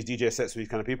playing these DJ sets with these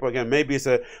kind of people. Again, maybe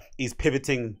he's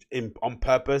pivoting on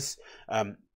purpose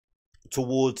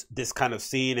towards this kind of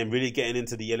scene and really getting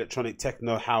into the electronic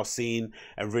techno house scene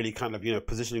and really kind of, you know,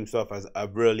 positioning himself as a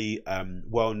really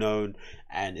well-known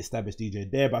and established DJ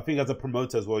there. But I think as a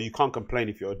promoter as well, you can't complain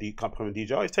if you're a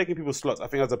DJ. Oh, he's taking people's slots. I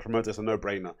think as a promoter, it's a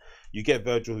no-brainer. You get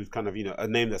Virgil, who's kind of, you know, a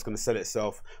name that's going to sell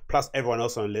itself, plus everyone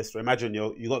else on the list. So imagine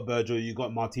you got Virgil, you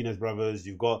got Martinez brothers,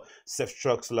 you've got Seth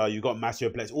Troxler, you've got Maceo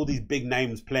Plex, all these big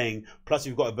names playing, plus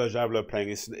you've got a Virgil Abloh playing.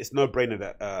 It's no-brainer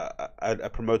that a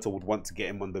promoter would want to get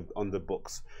him on the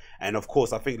books. And of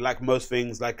course, I think like most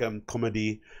things, like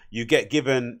comedy, you get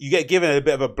given a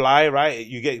bit of a bly, right?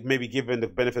 You get maybe given the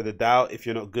benefit of the doubt. If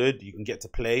you're not good, you can get to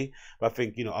play. But I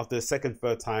think, you know, after the second,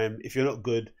 third time, if you're not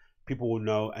good, people will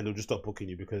know and they'll just stop booking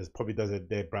you, because it probably does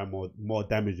their brand more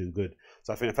damage than good.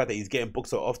 So I think the fact that he's getting booked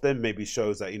so often maybe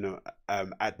shows that, you know,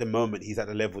 at the moment he's at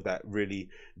a level that really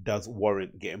does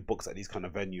warrant getting books at these kind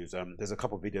of venues. There's a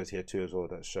couple of videos here too as well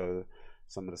that show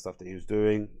some of the stuff that he was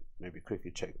doing. Maybe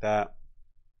quickly check that.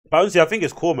 But honestly, I think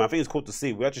it's cool, man. I think it's cool to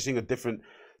see. We're actually seeing a different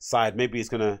side. Maybe it's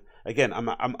gonna, again,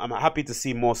 I'm happy to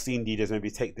see more scene DJs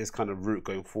maybe take this kind of route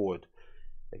going forward.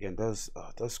 Again, those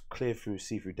clear through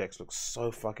see-through decks look so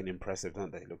fucking impressive,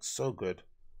 don't they? Look so good,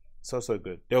 so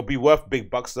good. They'll be worth big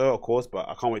bucks though, of course, but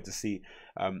I can't wait to see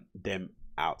them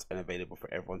out and available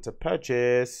for everyone to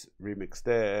purchase. Remix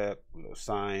there, a little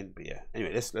sign. But yeah,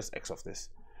 anyway, let's X off this.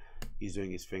 He's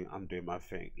doing his thing, I'm doing my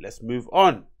thing. Let's move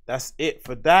on. That's it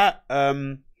for that.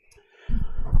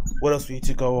 What else we need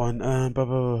to go on?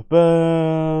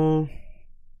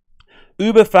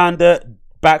 Uber founder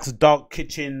backs dark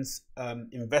kitchens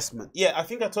investment. Yeah, I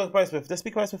think I talked about this. Did I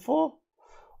speak about this before?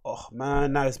 Oh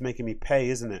man, now it's making me pay,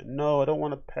 isn't it? No, I don't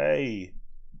want to pay.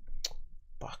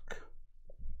 Fuck.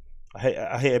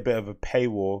 I hate a bit of a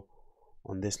paywall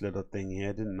on this little thing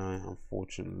here, didn't I?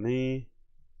 Unfortunately.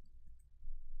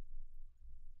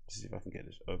 Let's see if I can get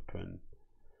this open.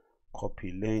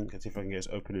 Copy link. Let's see if I can get this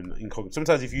open in incognito.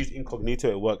 Sometimes if you use incognito,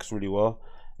 it works really well.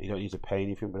 You don't need to pay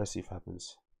anything, but let's see if it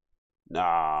happens.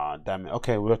 Nah, damn it.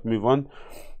 Okay, we'll have to move on.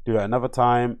 Do that another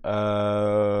time.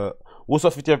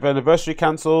 Woodstock 50th anniversary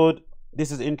cancelled.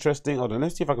 This is interesting. Hold on,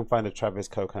 let's see if I can find a Travis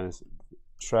Kalanick.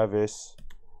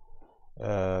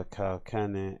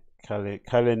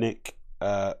 Kalanick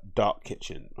dark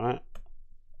kitchen, right?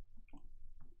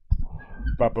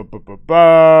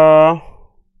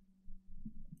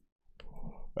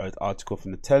 Right, article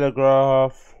from the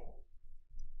Telegraph. I'll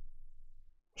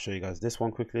show you guys this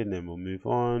one quickly and then we'll move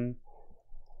on.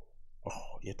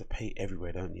 Oh, you have to pay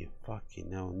everywhere, don't you?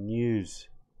 Fucking hell, news.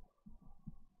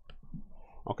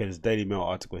 Okay, there's a Daily Mail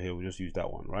article here. We'll just use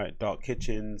that one, right? Dark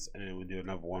kitchens, and then we'll do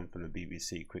another one from the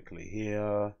BBC quickly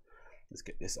here. Let's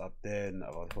get this up there.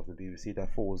 Another article from the BBC.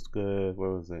 That thought was good.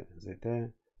 Where was it? Is it there?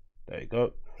 There you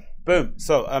go. Boom.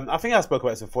 So I think I spoke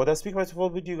about this before. Did I speak about this before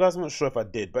with you guys? I'm not sure if I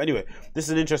did, but anyway, this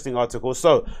is an interesting article.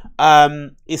 So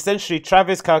essentially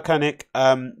Travis Kalanick,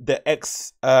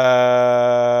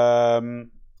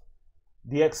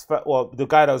 the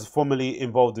guy that was formerly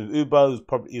involved with Uber,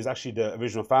 he was actually the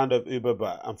original founder of Uber,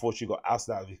 but unfortunately got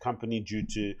ousted out of his company due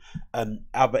to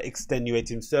other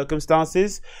extenuating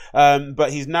circumstances.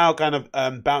 But he's now kind of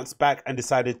bounced back and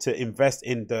decided to invest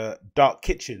in the dark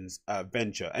kitchens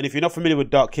venture. And if you're not familiar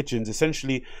with dark kitchens,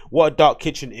 essentially what a dark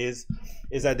kitchen is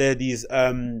is that there are these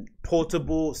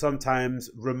portable, sometimes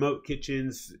remote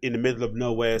kitchens in the middle of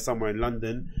nowhere, somewhere in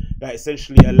London, that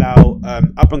essentially allow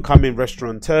up and coming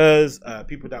restaurateurs,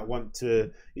 people that want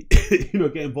to,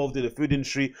 get involved in the food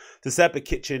industry, to set up a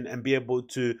kitchen and be able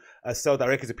to sell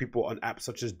directly to people on apps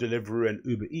such as Deliveroo and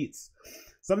Uber Eats.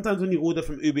 Sometimes when you order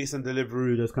from Uber Eats and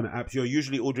Deliveroo, those kind of apps, you're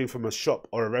usually ordering from a shop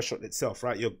or a restaurant itself,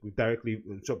 right? You're directly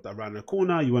shopped around the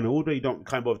corner. You want to order, you don't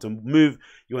kind of bother to move.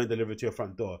 You want to deliver to your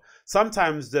front door.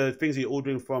 Sometimes the things you're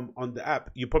ordering from on the app,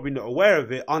 you're probably not aware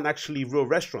of it, aren't actually real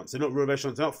restaurants. They're not real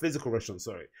restaurants. They're not physical restaurants,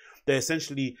 sorry. They're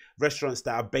essentially restaurants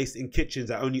that are based in kitchens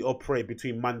that only operate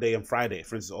between Monday and Friday,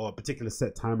 for instance, or a particular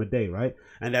set time of day, right?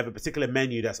 And they have a particular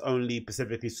menu that's only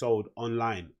specifically sold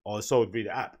online or sold via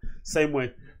the app. Same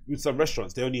way with some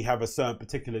restaurants, they only have a certain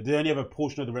particular, they only have a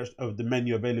portion of the rest of the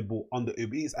menu available on the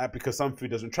Uber Eats app because some food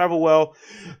doesn't travel well,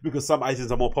 because some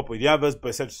items are more popular than the others, but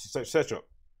etc. etc.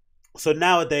 So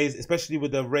nowadays, especially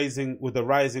with the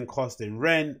rising cost in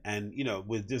rent, and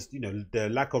with just the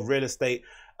lack of real estate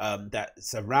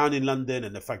that's around in London,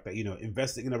 and the fact that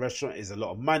investing in a restaurant is a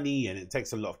lot of money and it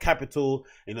takes a lot of capital,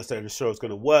 so to ensure it's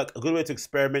going to work. A good way to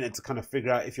experiment and to kind of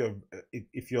figure out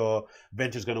if your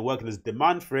venture is going to work and there's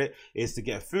demand for it is to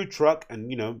get a food truck.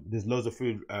 And there's loads of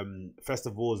food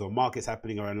festivals or markets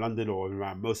happening around London or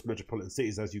around most metropolitan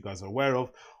cities, as you guys are aware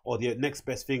of. Or the next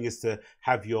best thing is to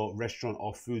have your restaurant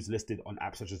or foods listed on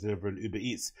apps such as Deliveroo and Uber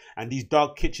Eats. And these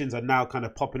dark kitchens are now kind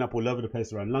of popping up all over the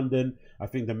place around London. I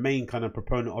think the main kind of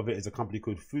proponent of it is a company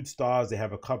called Food Stars. They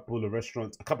have a couple of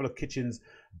restaurants, a couple of kitchens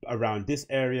around this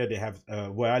area. They have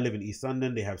where I live in East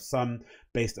London, they have some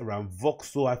based around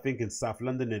Vauxhall, I think, in South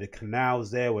London, near the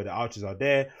canals there where the arches are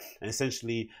there. And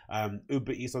essentially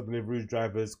Uber Eats or Deliveroo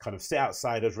drivers kind of sit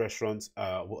outside those restaurants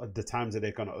the times that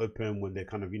they're kind of open, when they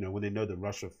kind of when they know the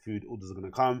rush of food orders are going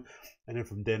to come, and then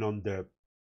from then on the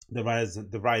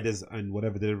riders and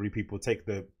whatever delivery people take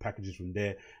the packages from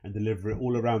there and deliver it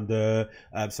all around the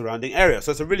surrounding area.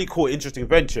 So it's a really cool, interesting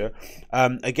venture.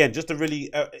 Again, just to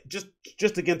really just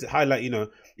again to highlight,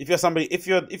 if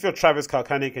you're Travis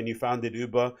Kalanick and you founded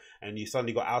Uber and you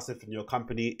suddenly got ousted from your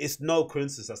company, it's no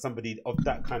coincidence that somebody of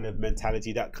that kind of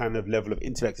mentality, that kind of level of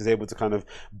intellect, is able to kind of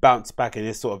bounce back in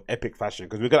this sort of epic fashion.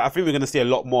 Because I think we're going to see a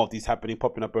lot more of these happening,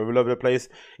 popping up all over the place.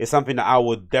 It's something that I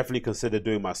would definitely consider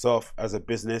doing myself as a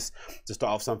business. To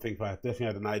start off something, if I definitely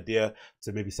had an idea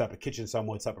to maybe set up a kitchen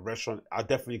somewhere, set up a restaurant, I'll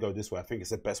definitely go this way. I think it's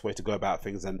the best way to go about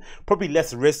things, and probably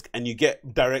less risk, and you get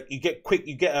quick,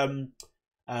 you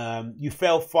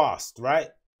fail fast, right?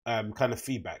 Kind of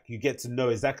feedback. You get to know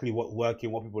exactly what's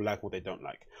working, what people like, what they don't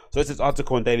like. So this is an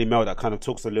article in Daily Mail that kind of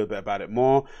talks a little bit about it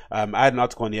more. I had an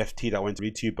article on the FT that I went to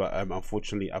read to you, but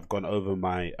unfortunately I've gone over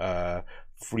my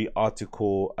free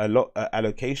article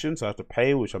allocation, so I have to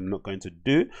pay, which I'm not going to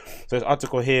do. So this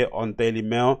article here on Daily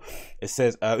Mail, it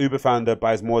says Uber founder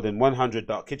buys more than 100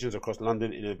 dark kitchens across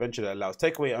London in a venture that allows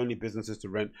takeaway only businesses to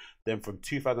rent them from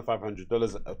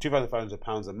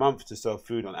 £2,500 a month to sell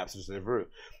food on apps such as Deliveroo.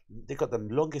 They got the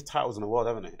longest titles in the world,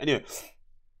 haven't they? Anyway,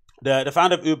 the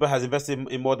founder of Uber has invested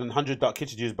in more than 100 dark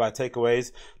kitchens used by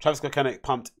takeaways. Travis Kalanick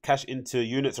pumped cash into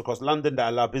units across London that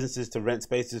allow businesses to rent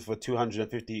spaces for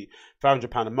 £250,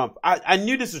 £500 a month. I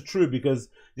knew this was true because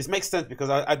this makes sense, because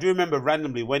I do remember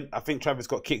randomly when I think Travis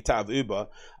got kicked out of Uber,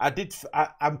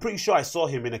 I'm pretty sure I saw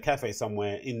him in a cafe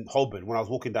somewhere in Holborn when I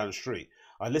was walking down the street.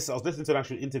 I was listening to an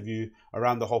actual interview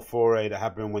around the whole foray that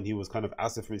happened when he was kind of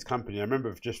ousted from his company. I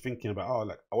remember just thinking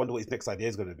about, I wonder what his next idea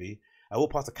is going to be. I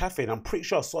walked past a cafe and I'm pretty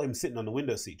sure I saw him sitting on the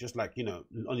window seat, just like,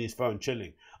 on his phone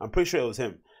chilling. I'm pretty sure it was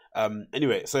him.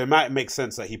 Anyway, so it might make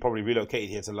sense that he probably relocated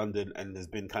here to London and has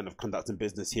been kind of conducting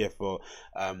business here for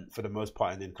the most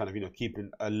part, and then kind of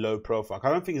keeping a low profile.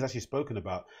 I don't think he's actually spoken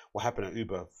about what happened at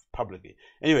Uber publicly.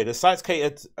 Anyway, the sites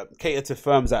cater to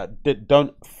firms that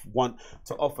don't want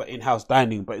to offer in-house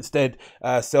dining, but instead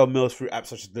sell meals through apps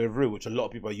such as Deliveroo, which a lot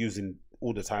of people are using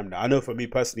all the time now. I know for me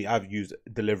personally, I've used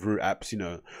Deliveroo apps,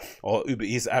 or Uber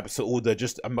Eats apps to order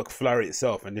just a McFlurry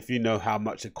itself. And if you know how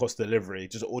much it costs delivery,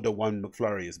 just order one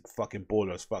McFlurry is fucking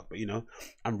baller as fuck. But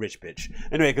I'm rich, bitch.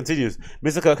 Anyway, it continues.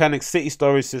 Mr. Kalanick's City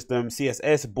Storage System,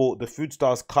 CSS, bought the Food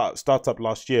Stars startup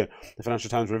last year. The Financial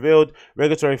Times revealed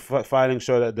regulatory filings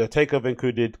show that the takeover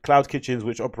included Cloud Kitchens,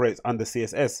 which operates under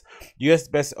CSS. The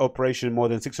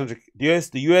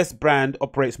US brand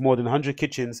operates more than 100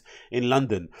 kitchens in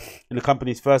London. In the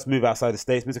company's first move outside the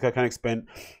States, Mr. Kalanick spent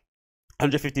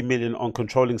 150 million on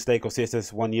controlling stake of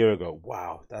CSS 1 year ago.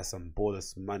 Wow, that's some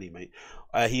ballers money, mate.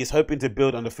 He is hoping to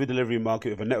build on the food delivery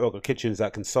market with a network of kitchens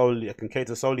that can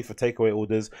cater solely for takeaway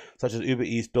orders, such as Uber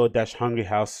Eats, DoorDash, Hungry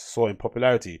House saw in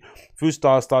popularity. Food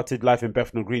Stars started life in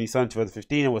Bethnal Green, East London, in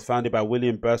 2015 and was founded by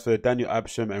William Bursford, Daniel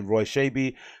Absham, and Roy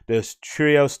Shaby. The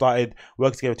trio started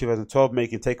working together in 2012,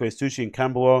 making takeaway sushi in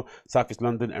Camberwell, South East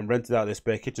London, and rented out their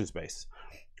spare kitchen space.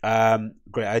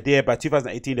 Great idea. By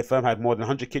 2018, the firm had more than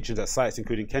 100 kitchens at sites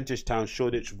including Kentish Town,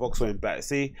 Shoreditch, Vauxhall, and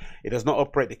Battersea. It does not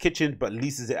operate the kitchen but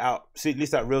leases it out.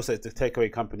 Leases out real estate to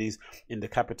takeaway companies in the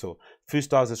capital. Food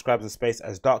Stars describes the space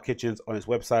as dark kitchens on its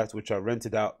websites, which are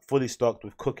rented out, fully stocked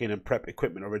with cooking and prep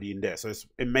equipment already in there. So it's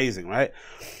amazing, right?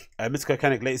 Mr.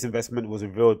 Kalanick's latest investment was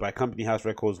revealed by Company House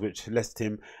Records, which lists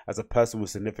him as a person with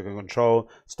significant control.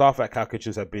 Staff at Cow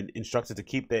Kitchens have been instructed to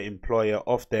keep their employer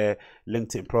off their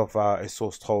LinkedIn profile, a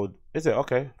source told. Is it?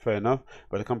 Okay, fair enough.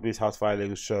 But the company's house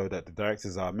filings show that the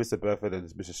directors are Mr. Burford and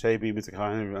Mr. Shaby. Mr.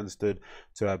 Kalanick understood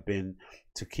to have been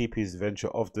to keep his venture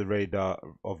off the radar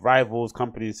of rivals,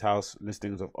 company's house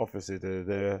listings of offices.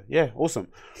 Yeah, awesome.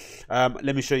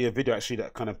 Let me show you a video actually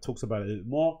that kind of talks about it a little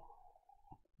more.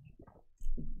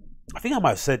 I think I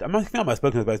might have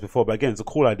spoken about this before, but again, it's a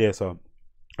cool idea, so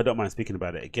I don't mind speaking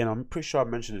about it again. I'm pretty sure I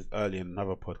mentioned this earlier in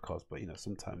another podcast, but you know,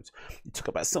 sometimes you talk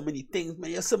about so many things,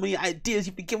 man. You have so many ideas,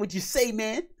 you forget what you say,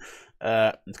 man.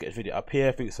 Let's get a video up here.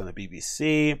 I think it's on the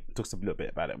BBC. It talks a little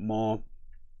bit about it more.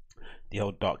 The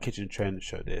whole dark kitchen trend.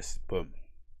 Show this. Boom.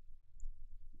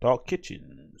 Dark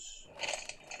kitchens.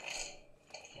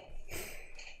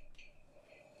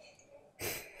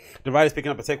 The rider's picking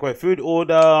up a takeaway food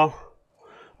order,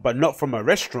 but not from a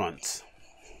restaurant.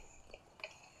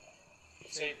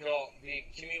 So you've got the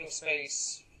communal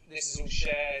space, this is all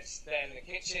shared, then the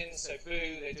kitchen, so Boo,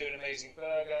 they do an amazing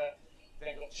burger,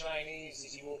 then got Chinese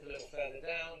as you walk a little further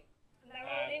down. And they're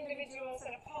all individual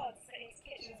sort of pods for each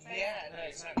kitchen space. Yeah, no,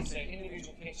 exactly, so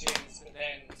individual kitchens, but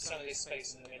then some of this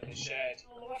space in the middle is shared.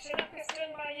 All the washing up is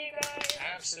done by you guys.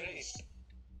 Absolutely.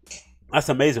 That's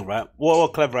amazing, right? What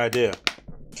a clever idea.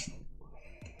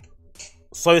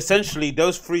 So essentially,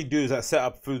 those three dudes that set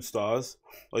up Food Stars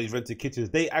or these rented kitchens,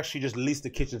 they actually just lease the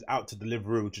kitchens out to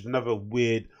Deliveroo, which is another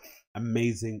weird,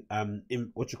 amazing,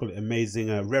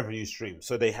 amazing revenue stream.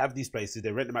 So they have these places,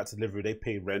 they rent them out to Deliveroo, they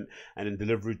pay rent, and then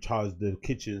Deliveroo charge the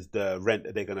kitchens the rent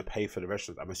that they're going to pay for the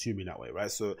restaurants. I'm assuming that way,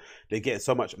 right? So they get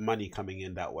so much money coming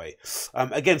in that way.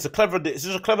 Again, it's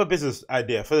just a clever business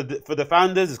idea for the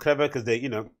founders. It's clever because they, you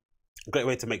know, great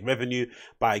way to make revenue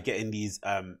by getting these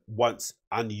once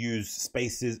unused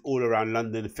spaces all around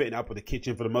London, fitting up with a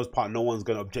kitchen. For the most part, no one's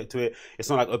going to object to it. It's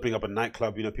not like opening up a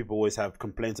nightclub. You know, people always have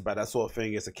complaints about that sort of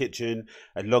thing. It's a kitchen.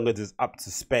 As long as it's up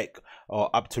to spec or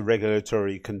up to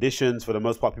regulatory conditions, for the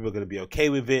most part, people are going to be okay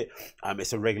with it.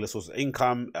 It's a regular source of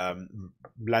income.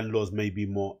 Landlords may be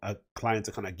more inclined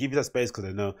to kind of give you that space because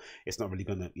they know it's not really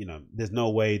going to, you know, there's no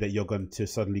way that you're going to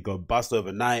suddenly go bust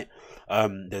overnight.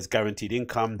 There's guaranteed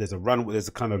income. There's a runway. There's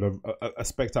a kind of a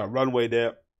spec'd out runway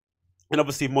there. And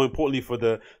obviously, more importantly, for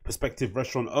the prospective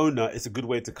restaurant owner, it's a good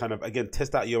way to kind of, again,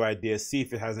 test out your idea, see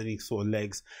if it has any sort of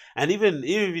legs. And even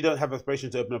if you don't have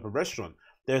aspirations to open up a restaurant,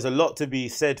 there's a lot to be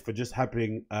said for just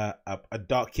having a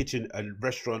dark kitchen, a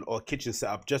restaurant, or a kitchen set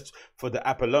up just for the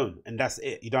app alone. And that's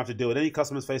it. You don't have to deal with any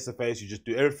customers face to face. You just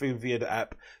do everything via the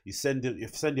app. You send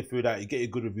your food out, you get your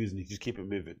good reviews, and you just keep it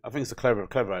moving. I think it's a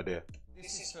clever idea.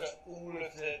 This is for all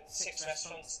of the 6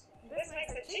 restaurants. This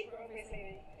makes it cheaper,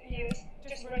 obviously. You're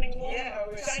just running one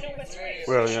ginormous fridge.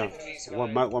 Well, yeah,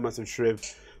 one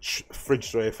massive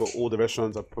fridge tray for all the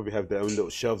restaurants. I'll probably have their own little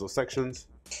shelves or sections.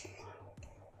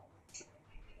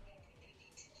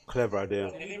 Clever idea.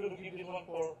 Deliveroo give this one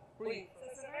for free. So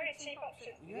it's a very cheap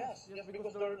option. Yes,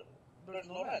 because there's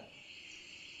no rent.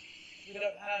 We don't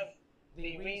have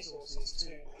the resources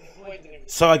to employ Deliveroo.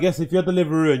 So I guess if you're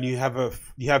Deliveroo and you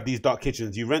have these dark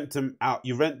kitchens, you rent them out.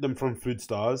 You rent them from Food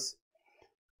Stars.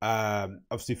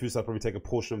 Obviously, Food Stars probably take a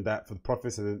portion of that for the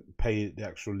profits and then pay the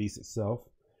actual lease itself.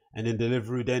 And then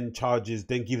Deliveroo then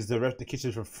gives the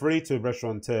kitchens for free to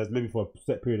restaurateurs, maybe for a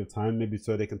set period of time, maybe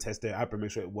so they can test their app and make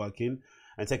sure it's working,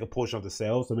 and take a portion of the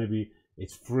sales. So maybe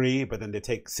it's free, but then they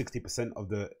take 60%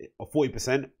 of or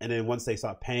 40%, and then once they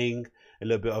start paying a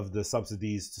little bit of the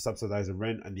subsidies to subsidize the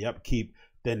rent and the upkeep,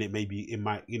 then it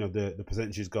might, you know, the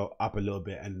percentages go up a little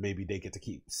bit, and maybe they get to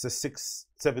keep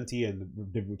 70 and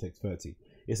Deliveroo takes 30.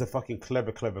 It's a fucking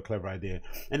clever idea.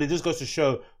 And it just goes to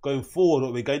show, going forward,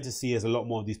 what we're going to see is a lot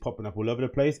more of these popping up all over the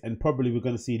place, and probably we're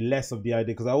going to see less of the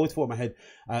idea, because I always thought in my head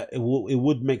it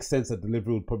would make sense that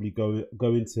Deliveroo would probably go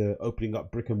into opening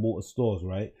up brick and mortar stores,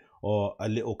 right? Or a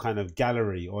little kind of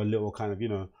gallery, or a little kind of, you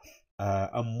know,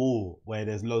 a mall where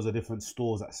there's loads of different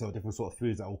stores that sell different sort of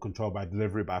foods that are all controlled by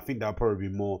delivery. But I think that'll probably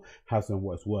be more hassle than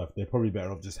what it's worth. They're probably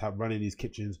better off just running these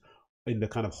kitchens in the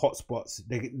kind of hot spots.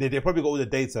 They probably got all the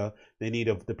data they need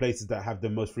of the places that have the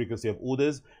most frequency of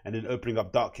orders, and then opening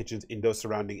up dark kitchens in those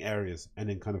surrounding areas, and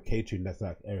then kind of catering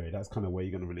that area. That's kind of where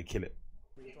you're going to really kill it.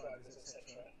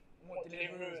 What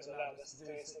Deliveroo has allowed us to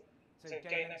do is to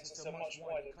gain access to a much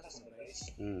wider customer base.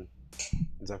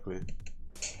 Exactly.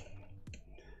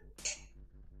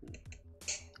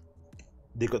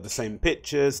 They got the same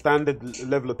pictures, standard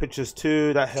level of pictures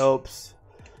too. That helps.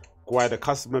 Wider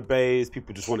customer base.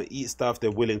 People just want to eat stuff.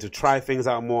 They're willing to try things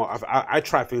out more. I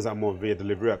try things out more via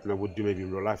delivery app than I would do maybe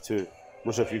in real life too. I'm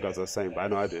not sure if you guys are the same, but I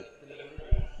know I do.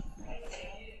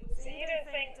 So you don't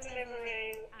think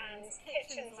Deliveroo and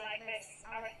kitchens like this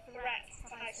are a threat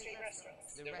to high street restaurants?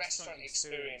 The restaurant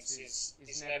experience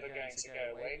is never going to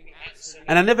go away.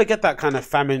 And I never get that kind of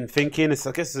famine thinking. I guess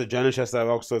it's a journalist that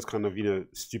also is kind of,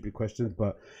 stupid questions,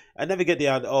 but I never get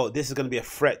the this is going to be a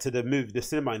threat to the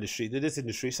cinema industry, to this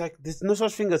industry. It's like there's no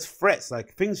such thing as threats.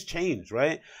 Like things change,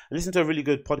 right? I listened to a really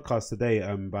good podcast today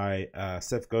by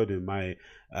Seth Godin,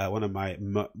 one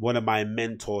of my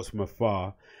mentors from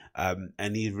afar.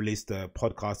 And he released a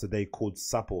podcast today called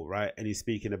Supple, right? And he's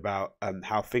speaking about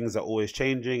how things are always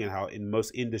changing, and how in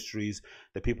most industries,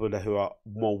 the people who are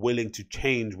more willing to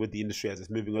change with the industry as it's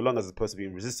moving along, as opposed to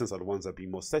being resistance, are the ones that are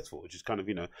being more successful, which is kind of,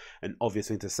 an obvious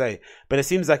thing to say. But it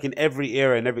seems like in every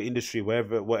era, in every industry,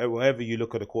 wherever you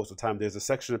look at the course of time, there's a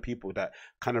section of people that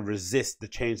kind of resist the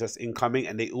change that's incoming,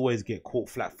 and they always get caught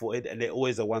flat-footed, and they're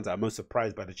always the ones that are most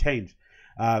surprised by the change.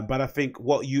 But I think the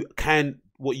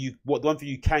one thing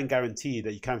you can guarantee,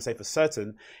 that you can say for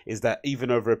certain, is that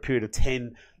even over a period of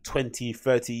 10, 20,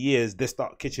 30 years, this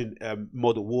dark kitchen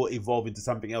model will evolve into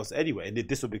something else anyway, and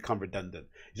this will become redundant.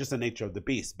 It's just the nature of the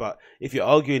beast. But if you're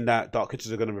arguing that dark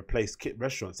kitchens are going to replace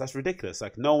restaurants, that's ridiculous.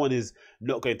 Like, no one is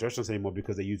not going to restaurants anymore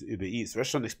because they use Uber Eats.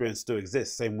 Restaurant experience still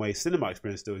exists, same way cinema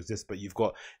experience still exists, but you've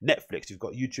got Netflix, you've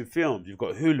got YouTube Films, you've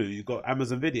got Hulu, you've got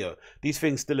Amazon Video. These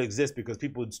things still exist because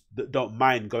people don't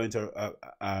mind going to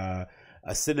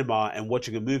a cinema and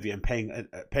watching a movie and paying a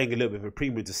little bit of a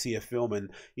premium to see a film, and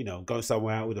go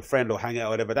somewhere out with a friend or hang out or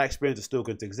whatever. That experience is still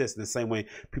going to exist in the same way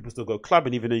people still go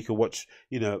clubbing, even though you can watch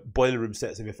boiler room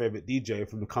sets of your favorite DJ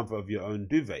from the comfort of your own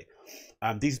duvet.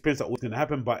 These experiences are always going to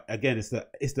happen, but again, it's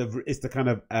the kind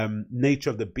of nature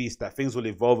of the beast that things will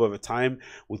evolve over time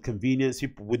with convenience.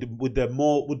 People with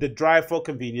the drive for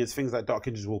convenience, things like dark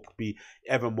kitchens will be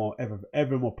ever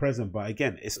more present. But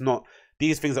again, it's not.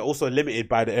 These things are also limited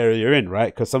by the area you're in,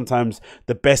 right? Because sometimes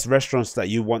the best restaurants that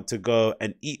you want to go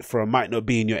and eat from might not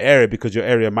be in your area, because your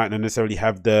area might not necessarily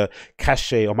have the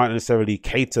cachet or might not necessarily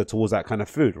cater towards that kind of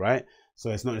food, right? So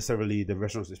it's not necessarily the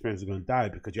restaurant's experience is going to die,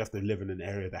 because you have to live in an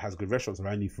area that has good restaurants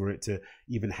around you for it to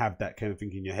even have that kind of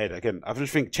thing in your head. Again, I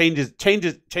just think change is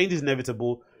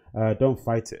inevitable. Don't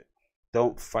fight it.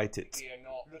 Don't fight it. We are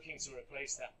not looking to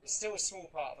replace that. It's still a small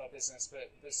part of our business,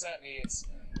 but certainly it's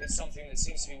something that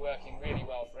seems to be working really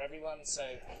well for everyone. So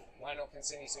why not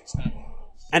continue to expand it?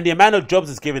 And the amount of jobs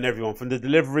it's given everyone, from the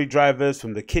delivery drivers,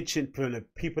 from the kitchen, from the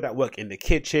people that work in the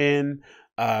kitchen,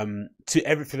 for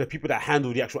the people that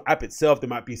handle the actual app itself. There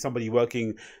might be somebody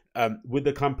working with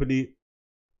the company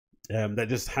that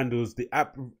just handles the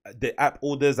app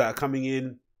orders that are coming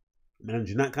in,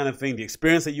 managing that kind of thing. The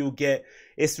experience that you'll get,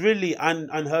 it's really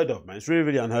unheard of, man. It's really,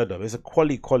 really unheard of. It's a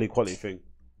quality thing.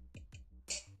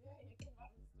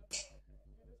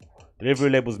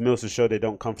 Delivery labels meals to show they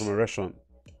don't come from a restaurant.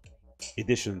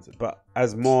 Editions. But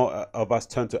as more of us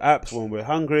turn to apps when we're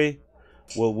hungry,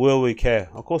 will we care?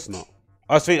 Of course not.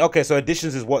 I was thinking, okay, so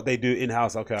editions is what they do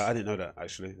in-house. Okay, I didn't know that,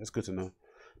 actually. That's good to know.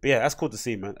 But yeah, that's cool to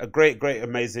see, man. A great,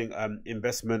 amazing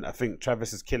investment. I think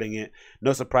Travis is killing it.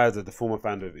 No surprise that the former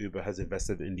founder of Uber has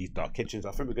invested in these dark kitchens.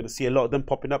 I think we're going to see a lot of them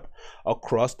popping up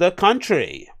across the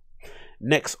country.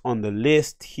 Next on the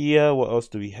list here, what else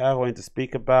do we have I want to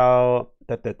speak about?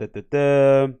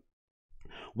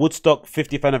 Woodstock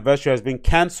 50th anniversary has been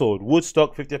cancelled.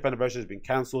 Woodstock 50th anniversary has been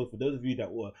cancelled. For those of you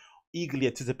that were eagerly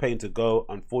anticipating to go,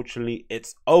 unfortunately,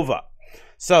 it's over.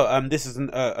 So this is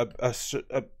a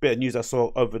bit of news I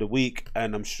saw over the week,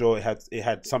 and I'm sure it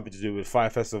had something to do with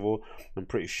Fire Festival. I'm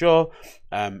pretty sure,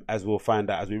 as we'll find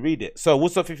out as we read it. So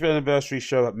Woodstock 50th anniversary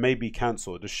show may be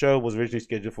cancelled. The show was originally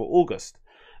scheduled for August.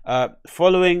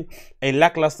 Following a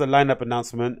lackluster lineup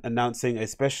announcement announcing a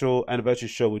special anniversary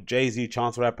show with Jay-Z,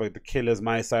 Chance the Rapper, The Killers,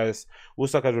 Miley Cyrus,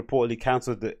 Woodstock has reportedly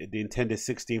cancelled the intended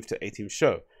 16th to 18th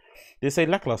show. Did it say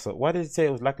lackluster? Why did it say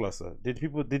it was lackluster? Did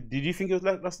you think it was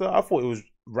lackluster? I thought it was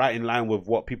right in line with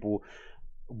what people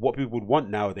would want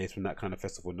nowadays from that kind of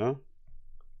festival, no?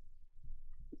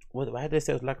 Why did they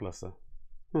say it was lackluster?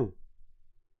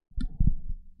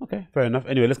 Okay, fair enough.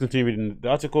 Anyway, let's continue reading the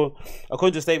article.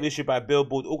 According to a statement issued by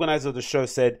Billboard, organizers of the show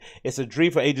said, "It's a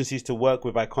dream for agencies to work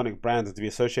with iconic brands and to be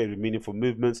associated with meaningful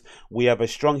movements. We have a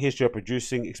strong history of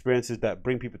producing experiences that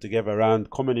bring people together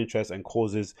around common interests and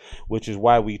causes, which is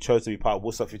why we chose to be part of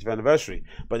Woodstock 50th anniversary.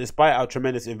 But despite our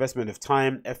tremendous investment of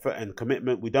time, effort, and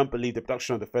commitment, we don't believe the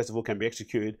production of the festival can be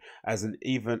executed as an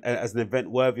event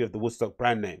worthy of the Woodstock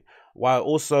brand name, while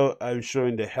also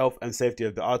ensuring the health and safety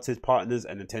of the artists, partners,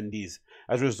 and attendees.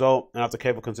 As a result, and after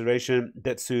careful consideration,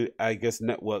 Detsu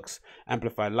Networks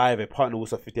Amplify Live, a partner of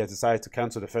Woodstock 50, has decided to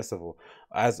cancel the festival.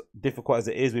 As difficult as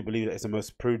it is, we believe that it's the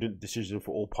most prudent decision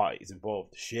for all parties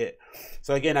involved." Shit.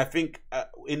 So again, I think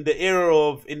in the era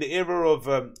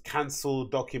of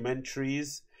cancelled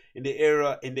documentaries, in the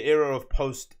era of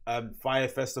post Fire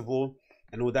Festival,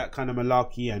 and all that kind of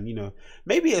malarkey, and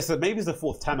maybe it's the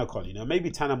fourth TannerCon,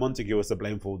 maybe Tanner Montague was to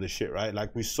blame for all this shit, right?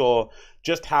 Like, we saw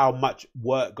just how much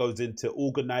work goes into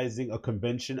organizing a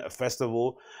convention, a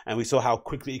festival, and we saw how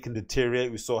quickly it can deteriorate.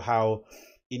 We saw how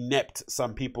inept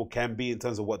some people can be in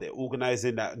terms of what they're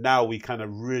organizing. That now we kind of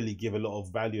really give a lot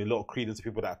of value, a lot of credence to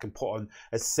people that can put on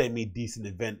a semi-decent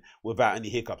event without any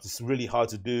hiccups. It's really hard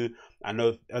to do. I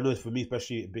know for me,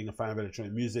 especially being a fan of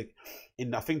electronic music,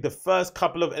 I think the first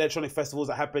couple of electronic festivals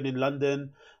that happened in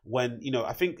London, when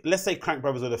I think, let's say Crank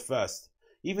Brothers were the first.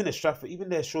 Even their Stratford, even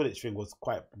their Shoreditch thing was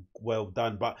quite well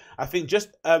done. But I think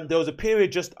just there was a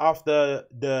period just after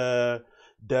the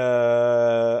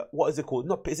what is it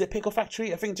called? Is it Pickle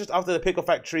Factory? I think just after the Pickle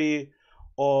Factory,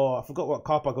 or I forgot what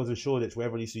car park was in Shoreditch where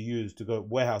everyone used to use to go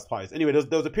warehouse parties. Anyway,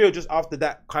 there was a period just after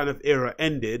that kind of era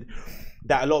ended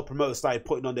that a lot of promoters started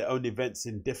putting on their own events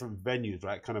in different venues,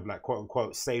 right? Kind of like quote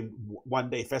unquote same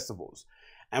one-day festivals.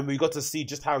 And we got to see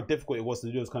just how difficult it was to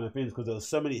do those kind of things because there were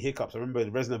so many hiccups. I remember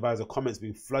the Resident Advisor comments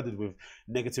being flooded with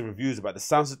negative reviews about the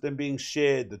sound system being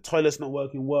shit, the toilets not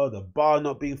working well, the bar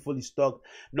not being fully stocked,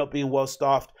 not being well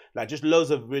staffed, like just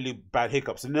loads of really bad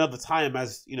hiccups. And over time,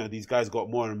 as these guys got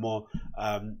more and more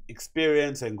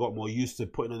experience and got more used to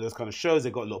putting on those kind of shows,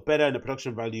 they got a lot better, and the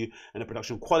production value and the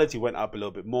production quality went up a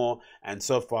little bit more. And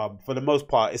so far, for the most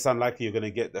part, it's unlikely you're going to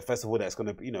get the festival that's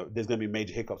going to, there's going to be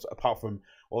major hiccups apart from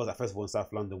what was that festival in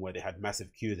South London where they had massive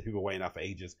queues and people were waiting out for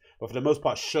ages. But for the most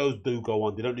part, shows do go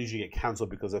on. They don't usually get cancelled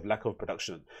because of lack of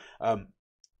production.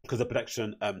 Because the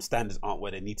production standards aren't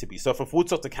where they need to be. So for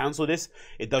Woodstock to cancel this,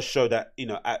 it does show that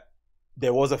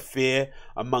there was a fear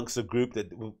amongst the group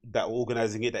that were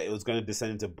organizing it that it was going to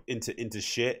descend into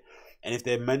shit. And if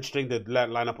they're mentioning the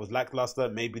lineup was lackluster,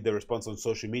 maybe the response on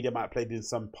social media might have played in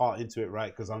some part into it,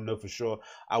 right? Because I know for sure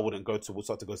I wouldn't go to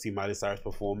Woodstock to go see Miley Cyrus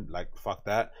perform. Like, fuck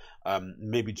that.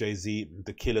 Maybe Jay-Z,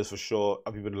 The Killers for sure.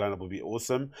 Other people in the lineup would be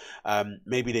awesome.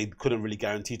 Maybe they couldn't really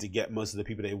guarantee to get most of the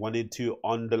people they wanted to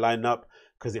on the lineup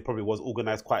because it probably was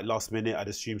organized quite last minute. I'd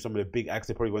assume some of the big acts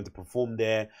they probably went to perform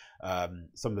there.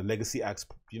 Some of the legacy acts,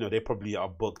 they probably are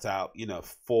booked out,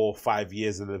 4 or 5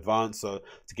 years in advance. So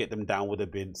to get them down would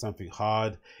have been something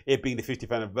hard. It being the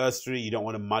 50th anniversary, you don't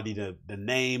want to muddy the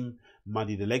name,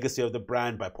 muddy the legacy of the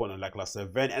brand by putting on a lackluster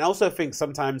event. And I also think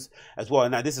sometimes as well,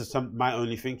 and now this is my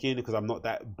only thinking because I'm not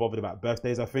that bothered about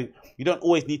birthdays, I think you don't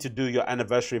always need to do your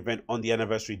anniversary event on the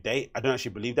anniversary date. I don't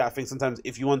actually believe that. I think sometimes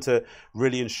if you want to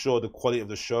really ensure the quality of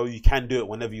the show, you can do it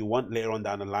whenever you want later on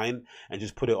down the line and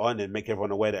just put it on and make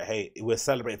everyone aware that, hey, we're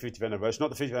celebrating 50th anniversary,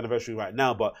 not the 50th anniversary right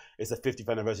now, but it's a 50th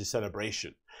anniversary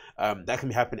celebration. That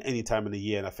can happen any time of the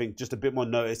year. And I think just a bit more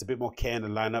notice, a bit more care in the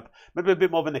lineup, maybe a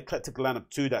bit more of an eclectic lineup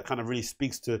too, that kind of really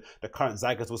speaks to the current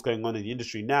zeitgeist, what's going on in the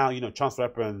industry now. Chance the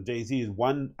Rapper and Jay-Z is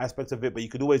one aspect of it, but you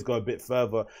could always go a bit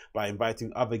further by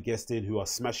inviting other guests in who are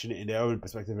smashing it in their own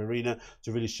perspective arena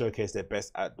to really showcase their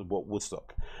best at the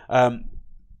Woodstock.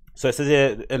 So it says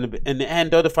here, in the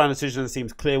end, though the final decision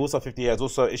seems clear, Woodstock 50 has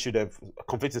also issued a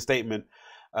conflicting statement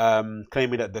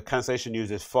claiming that the cancellation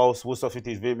news is false. Woodstock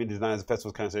 50 is vehemently denies the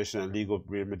festival's cancellation and legal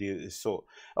remedy is sought.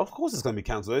 Of course it's going to be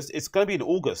cancelled. It's going to be in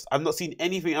August. I've not seen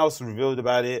anything else revealed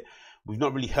about it. We've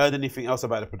not really heard anything else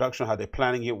about the production, how they're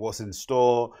planning it, what's in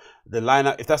store. The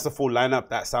lineup, if that's the full lineup,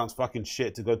 that sounds fucking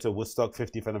shit to go to Woodstock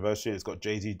 50th anniversary. It's got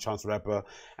Jay-Z, Chance the Rapper,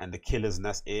 and The Killers, and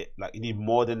that's it. Like, you need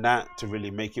more than that to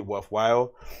really make it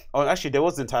worthwhile. Oh, actually, there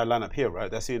was the entire lineup here, right?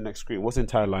 That's the next screen. What's the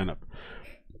entire lineup?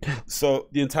 So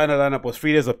the entire lineup was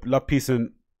 3 days of love, peace,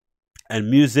 and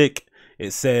music.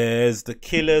 It says The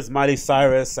Killers, Miley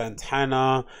Cyrus,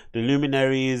 Santana, The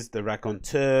Luminaries, The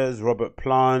Raconteurs, Robert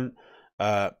Plant,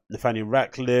 Nathaniel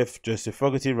Ratcliffe, Joseph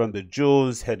Fogarty, Rhonda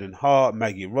Jules, Head Hart,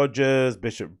 Maggie Rogers,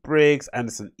 Bishop Briggs,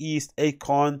 Anderson East,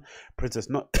 Akon, Princess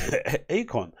Not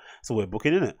Akon. So we're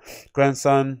booking, in it.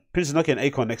 Grandson, Princess Nokia and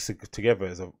Akon next together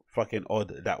is a fucking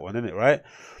odd, that one, isn't it, right?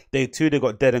 Day 2, they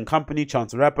got Dead and Company,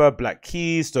 Chance the Rapper, Black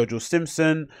Keys, Sturgill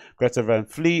Simpson, Greta Van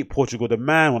Fleet, Portugal the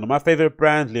Man, one of my favorite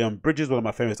brands, Leon Bridges, one of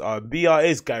my favorite R&B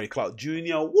artists, Gary Clark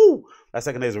Jr. Woo! That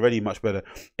second day is already much better.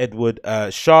 Edward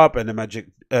Sharp and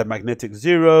the Magnetic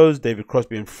Zeros, David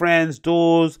Crosby and Friends,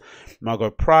 Doors,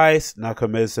 Margot Price, Narco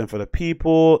Medicine for the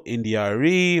People, India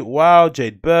Arie, wow,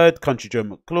 Jade Bird, Country Joe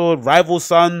McClure, Rival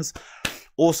Sons,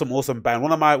 awesome band.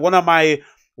 One of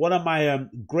my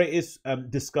greatest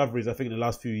discoveries, I think, in the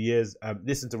last few years.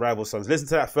 Listen to Rival Sons. Listen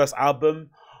to that first album.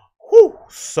 Whew,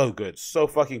 so good, so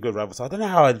fucking good. Rival Sons. I don't know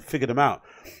how I figured them out.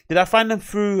 Did I find them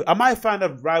through? I might have found the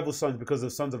Rival Sons because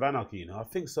of Sons of Anarchy. You know, I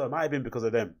think so. It might have been because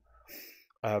of them.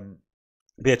 But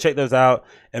yeah, check those out.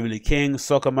 Emily King,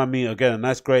 Soccer Mummy, again a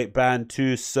nice great band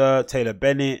too. Sir, Taylor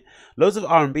Bennett, loads of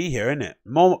R&B here, isn't it?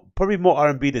 Probably more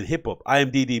R&B than hip hop.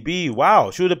 IMDb,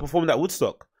 wow, she would have performed at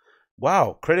Woodstock.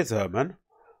 Wow, credit to her, man.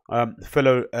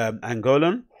 Fellow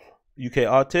Angolan, UK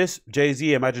artist,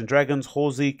 Jay-Z, Imagine Dragons,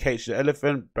 Halsey, Cage the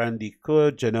Elephant, Brandy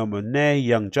Cook, Janelle Monáe,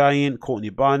 Young Giant, Courtney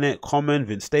Barnett, Common,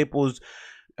 Vince Staples,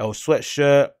 El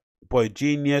Sweatshirt, Boy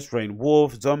Genius, Rain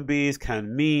Wolf, Zombies,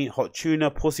 Can Me, Hot Tuna,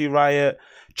 Pussy Riot,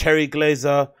 Cherry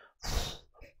Glazer.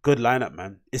 Good lineup,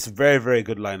 man. It's a very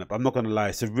good lineup. I'm not gonna lie,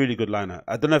 it's a really good lineup.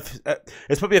 I don't know if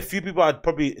there's probably a few people I'd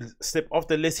probably slip off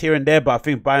the list here and there, but I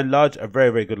think by and large a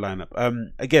very good lineup.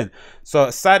 Again,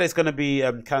 so Saturday it's gonna be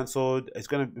cancelled. It's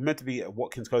gonna be meant to be at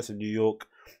Watkins Coast in New York,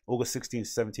 August 16th,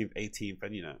 17th, 18th,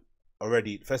 and you know,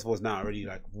 already festivals now already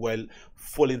like well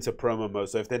full into promo mode.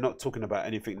 So if they're not talking about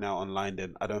anything now online,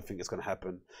 then I don't think it's gonna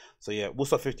happen. So yeah,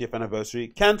 Woodstock 50th anniversary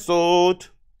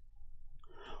cancelled.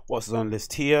 What's on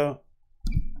list here?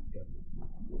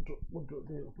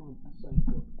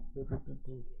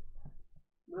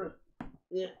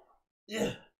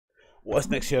 Yeah. What's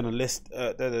next here on the list?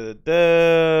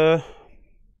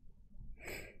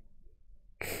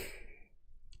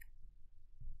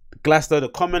 Glasgow, the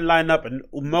Common lineup, and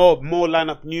more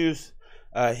lineup news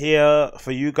here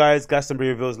for you guys. Glastonbury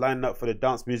reveals lineup for the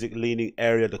dance music leaning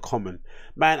area, the Common.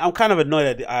 Man, I'm kind of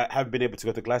annoyed that I haven't been able to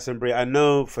go to Glastonbury. I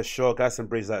know for sure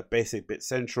Glastonbury is like basic bit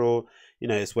central. You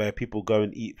know, it's where people go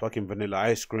and eat fucking vanilla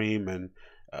ice cream and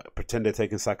pretend they're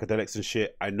taking psychedelics and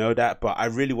shit. I know that, but I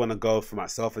really want to go for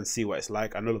myself and see what it's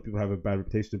like. I know a lot of people have a bad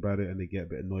reputation about it and they get a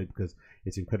bit annoyed because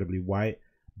it's incredibly white,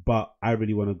 but I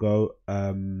really want to go.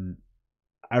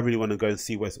 I really want to go and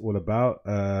see what it's all about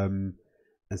and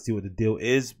see what the deal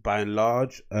is by and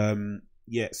large.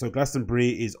 Yeah, so Glastonbury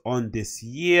is on this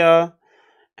year,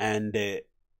 and the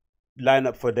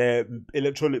lineup for their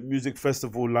electronic music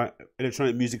festival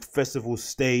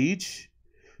stage,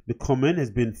 the Common,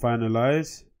 has been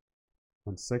finalized.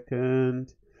 1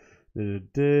 second.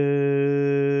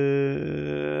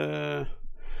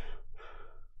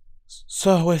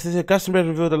 So, where's this? Glastonbury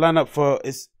revealed the lineup for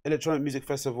its electronic music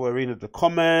festival arena, the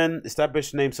Common.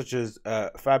 Established names such as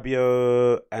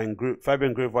Fabio and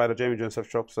Groove Rider, Jamie Jones,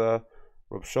 Seth Troxler,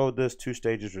 Rob Shoulders. 2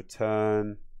 stages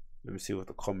return. Let me see what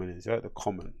the Common is. Right, the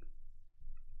Common.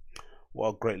 What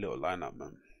a great little lineup,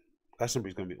 man.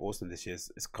 Glastonbury's gonna be awesome this year.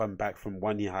 It's come back from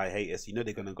 1 year high hiatus. You know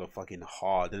they're gonna go fucking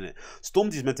hard, isn't it?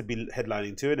 Stormzy's meant to be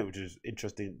headlining too, which is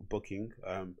interesting booking.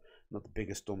 Not the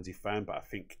biggest Stormzy fan, but I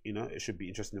think, you know, it should be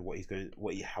interesting what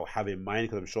he have in mind,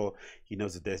 because I'm sure he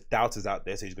knows that there's doubters out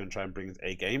there, so he's going to try and bring his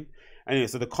A game. Anyway,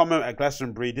 so the Common at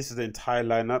Glastonbury, this is the entire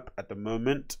lineup at the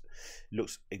moment.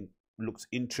 Looks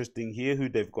interesting here. Who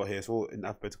they've got here? It's all in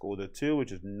alphabetical order too,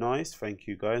 which is nice. Thank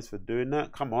you guys for doing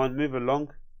that. Come on, move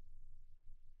along.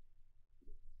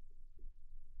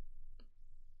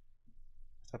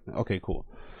 Okay, cool.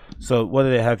 So what do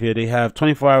they have here? They have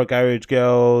 24-hour Garage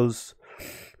Girls.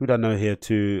 Who do I know here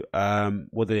too?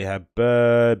 What do they have?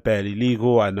 Bird, Barely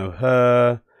Legal. I know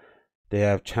her. They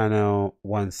have Channel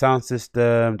 1 Sound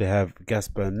System. They have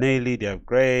Gasper Naley. They have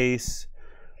Grace.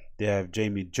 They have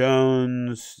Jamie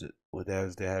Jones. What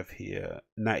else they have here?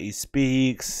 Natty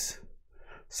Speaks.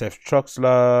 Seth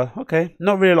Troxler. Okay,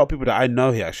 not really a lot of people that I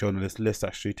know here actually on this list,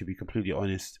 actually, to be completely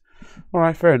honest. All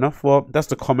right, fair enough. Well, that's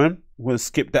the Common. We'll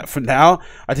skip that for now.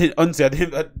 There's not a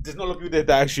lot of people there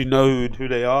that actually know who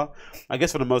they are. I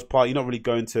guess for the most part, you're not really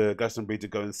going to Glastonbury to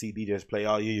go and see DJs play,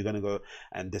 are you? You're going to go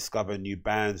and discover new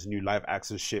bands, new live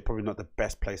acts and shit. Probably not the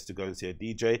best place to go and see a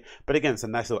DJ. But again, it's a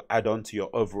nice little add-on to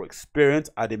your overall experience.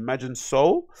 I'd imagine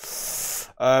so.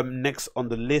 Next on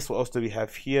the list, what else do we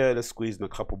have here? Let's squeeze in a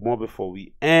couple more before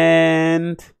we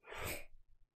end.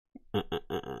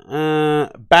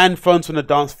 Ban phones from the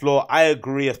dance floor. I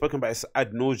agree. I've spoken about it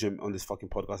ad nauseum on this fucking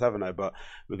podcast, haven't I? But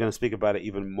we're going to speak about it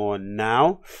even more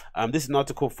now. This is an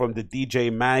article from the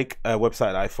DJ Mag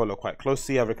website that I follow quite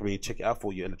closely. I recommend you check it out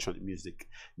for your electronic music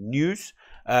news.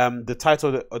 The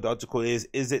title of the article is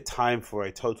it time for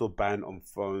a total ban on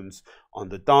phones on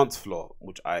the dance floor?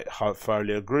 Which I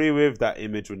thoroughly agree with. That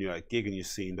image when you're at a gig and you're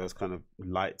seeing those kind of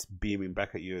lights beaming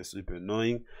back at you is super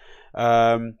annoying.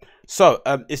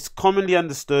 It's commonly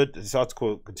understood, this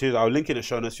article continues, I'll link in the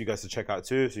show notes for you guys to check out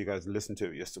too, so you guys listen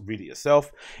to it, read it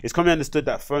yourself. It's commonly understood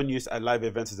that phone use at live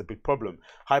events is a big problem.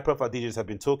 High profile DJs have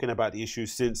been talking about the issue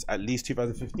since at least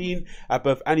 2015 at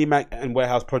both Annie Mac and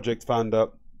Warehouse Project founder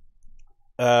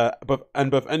both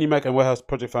Annie Mac and Warehouse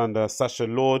Project founder Sasha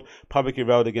Lord publicly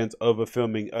railed against over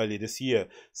filming earlier this year,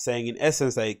 saying in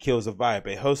essence that it kills the vibe.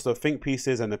 A host of think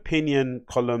pieces and opinion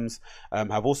columns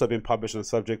have also been published on the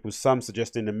subject, with some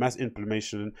suggesting the mass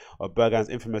implementation of Bergen's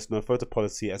infamous no photo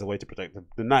policy as a way to protect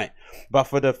the night. But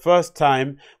for the first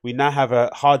time, we now have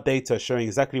hard data showing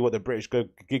exactly what the British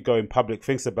gig-going public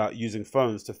thinks about using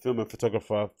phones to film and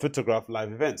photograph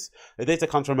live events. The data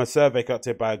comes from a survey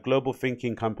conducted by a global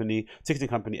ticketing company,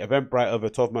 Eventbrite, over a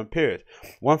 12-month period.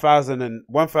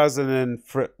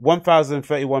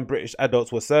 1,031 British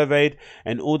adults were surveyed,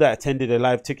 and all that attended a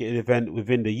live ticketed event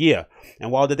within the year.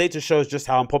 And while the data shows just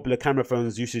how unpopular camera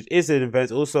phones usage is in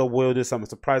events, it also wielded some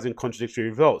surprising contradictory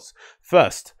results.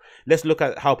 First, let's look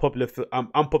at how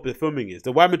unpopular filming is.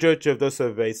 The wide majority of those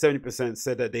surveyed, 70%,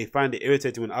 said that they find it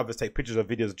irritating when others take pictures or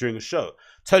videos during a show.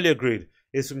 Totally agreed.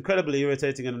 It's incredibly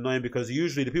irritating and annoying because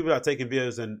usually the people that are taking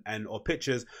videos or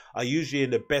pictures are usually in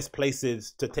the best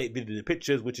places to take videos and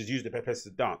pictures, which is usually the best place to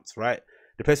dance, right?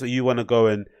 The place where you want to go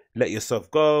and let yourself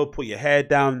go, put your hair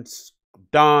down,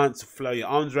 dance, flow your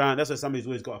arms around. That's why somebody's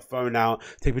always got a phone out,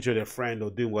 take a picture of their friend or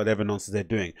doing whatever nonsense they're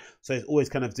doing. So it's always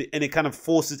kind of, and it kind of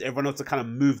forces everyone else to kind of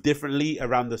move differently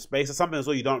around the space. It's something as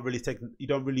well you take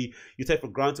for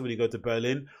granted when you go to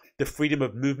Berlin. The freedom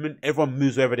of movement. Everyone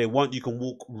moves wherever they want. You can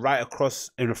walk right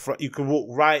across in the front. You can walk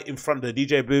right in front of the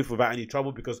DJ booth without any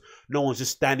trouble because no one's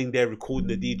just standing there recording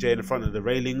the DJ in the front of the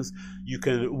railings. You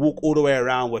can walk all the way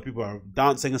around where people are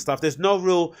dancing and stuff. There's no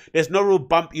real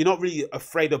bump. You're not really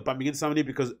afraid of bumping into somebody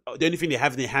because the only thing they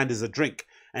have in their hand is a drink.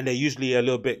 And they're usually a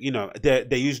little bit,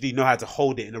 they usually know how to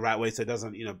hold it in the right way so it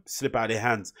doesn't, slip out of their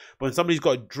hands. But when somebody's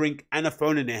got a drink and a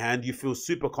phone in their hand, you feel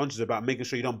super conscious about making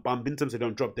sure you don't bump into them so they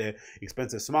don't drop their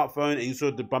expensive smartphone, and you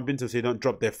sort of bump into them so you don't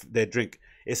drop their drink.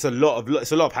 It's a lot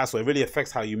of hassle. It really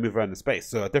affects how you move around the space.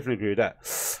 So I definitely agree with that.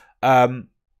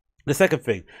 The second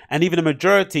thing, and even a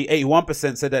majority,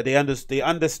 81%, said that they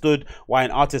understood why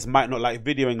an artist might not like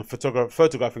videoing and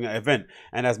photographing at an event,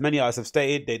 and as many artists have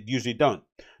stated, they usually don't.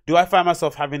 Do I find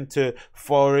myself having to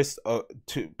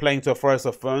playing to a forest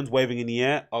of phones waving in the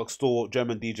air? Asked stalwart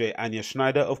German DJ Anja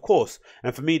Schneider. Of course.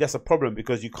 And for me, that's a problem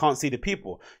because you can't see the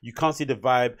people. You can't see the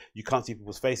vibe. You can't see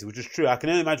people's faces, which is true. I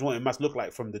can only imagine what it must look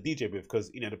like from the DJ booth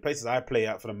because, the places I play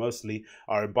at for the mostly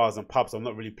are in bars and pubs. I'm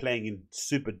not really playing in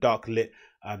super dark lit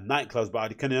nightclubs, but I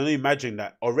can only imagine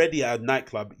that already at a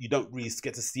nightclub, you don't really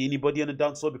get to see anybody on the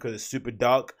dance floor because it's super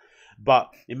dark.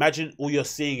 But imagine all you're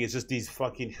seeing is just these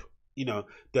fucking...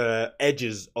 the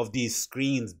edges of these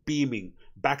screens beaming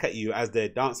back at you as they're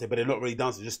dancing, but they're not really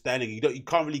dancing, just standing. You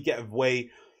can't really get away.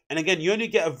 And again, you only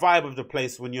get a vibe of the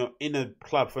place when you're in a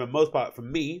club. For the most part, for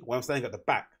me, when I'm standing at the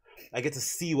back, I get to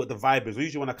see what the vibe is.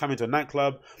 Usually when I come into a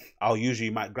nightclub, I'll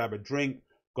usually might grab a drink,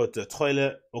 go to the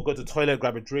toilet,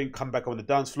 grab a drink, come back on the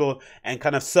dance floor and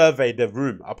kind of survey the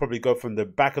room. I'll probably go from the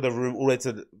back of the room all the way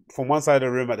from one side of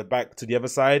the room at the back to the other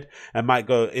side, and might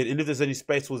go, and if there's any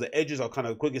space towards the edges, I'll kind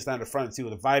of quickly stand at the front and see what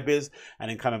the vibe is, and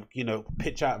then kind of,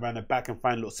 pitch out around the back and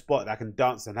find a little spot that I can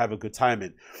dance and have a good time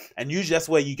in. And usually that's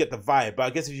where you get the vibe. But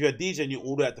I guess if you're a DJ and you're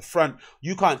all the way at the front,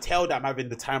 you can't tell that I'm having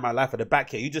the time of my life at the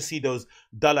back here. You just see those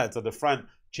dullards at the front,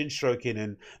 chin stroking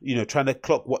and trying to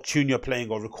clock what tune you're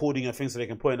playing or recording and things so they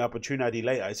can put it up a tune ID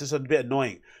later. It's just a bit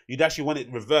annoying. You'd actually want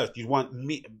it reversed. You'd want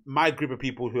my group of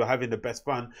people who are having the best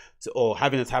fun or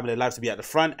having the time of their lives to be at the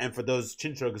front, and for those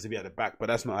chin strokers to be at the back. But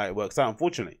that's not how it works out,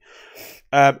 unfortunately.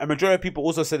 A majority of people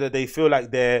also said that they feel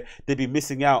like they'd be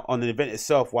missing out on the event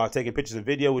itself while taking pictures and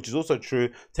video, which is also true.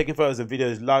 Taking photos and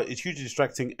videos is hugely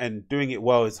distracting, and doing it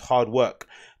well is hard work.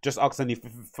 Just ask any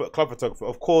club photographer.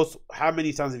 Of course, how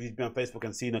many times have you been on Facebook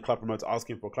and seen a club promoter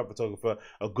asking for a club photographer,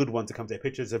 a good one, to come take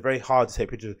pictures? It's very hard to take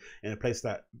pictures in a place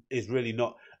that is really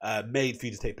not made for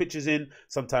you to take pictures in.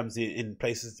 Sometimes in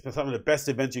places, some of the best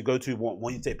events you go to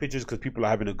want you to take pictures because people are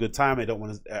having a good time. They don't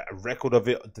want a record of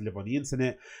it to live on the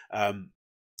internet.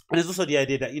 And there's also the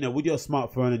idea that, you know, with your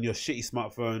smartphone and your shitty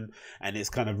smartphone and its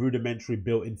kind of rudimentary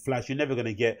built-in flash, you're never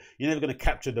going to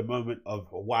capture the moment of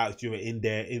wow, you were in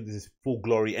there in this full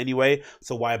glory anyway.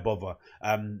 So why bother?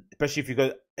 Especially if you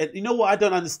go, and you know what I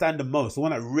don't understand the most, the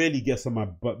one that really gets on my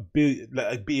butt,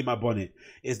 like beating my bonnet,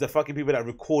 is the fucking people that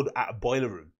record at a boiler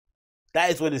room.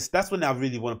 That's when I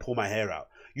really want to pull my hair out.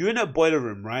 You're in a boiler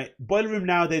room, right? Boiler room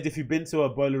nowadays, if you've been to a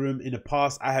boiler room in the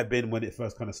past, I have been when it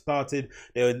first kind of started.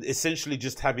 They were essentially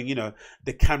just having, you know,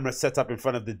 the camera set up in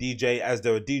front of the DJ as they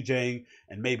were DJing,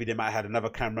 and maybe they might have had another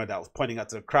camera that was pointing out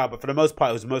to the crowd, but for the most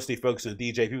part, it was mostly focused on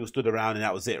the DJ. People stood around and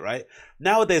that was it, right?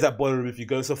 Nowadays at boiler room, if you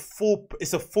go, it's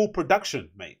a full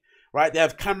production, mate, right? They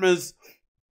have cameras.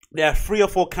 They have 3 or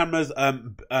 4 cameras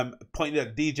pointing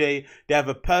at the DJ. They have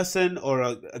a person or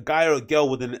a guy or a girl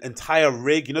with an entire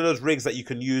rig. You know those rigs that you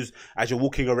can use as you're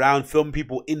walking around, filming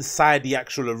people inside the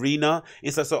actual arena,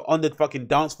 instead of on the fucking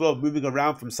dance floor, moving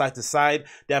around from side to side.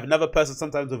 They have another person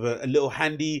sometimes with a little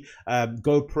handy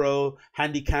GoPro,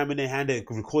 handy cam in their hand. They're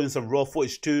recording some raw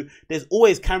footage too. There's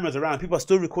always cameras around. People are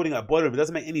still recording at boiler room. It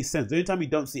doesn't make any sense. The only time you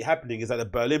don't see it happening is at the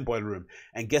Berlin boiler room.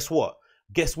 And guess what?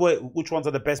 Guess what? Which ones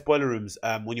are the best boiler rooms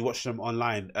when you watch them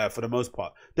online for the most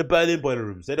part? The Berlin boiler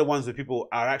rooms. They're the ones where people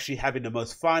are actually having the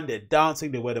most fun. They're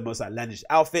dancing. They wear the most outlandish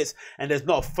outfits. And there's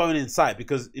not a phone in sight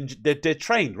because they're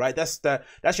trained, right? That's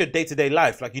your day-to-day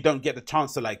life. Like, you don't get the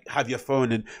chance to like have your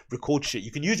phone and record shit.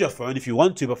 You can use your phone if you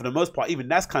want to, but for the most part, even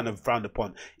that's kind of frowned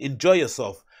upon. Enjoy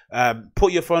yourself.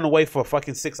 Put your phone away for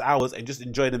fucking 6 hours and just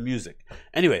enjoy the music.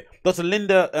 Anyway, Dr.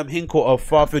 Linda Hinkle of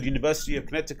Fairfield University of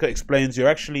Connecticut explains you're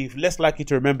actually less likely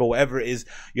to remember whatever it is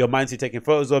you're mindfully taking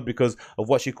photos of because of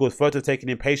what she calls photo taking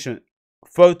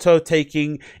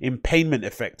impairment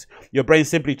effect. Your brain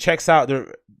simply checks out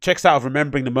of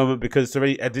remembering the moment because it's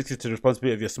already addicted to the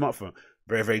responsibility of your smartphone.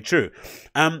 Very, very true.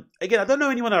 Again, I don't know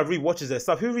anyone that rewatches their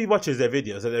stuff. Who rewatches their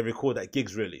videos that they record at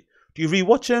gigs, really? Do you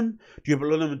rewatch them? Do you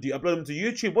upload them? Do you upload them to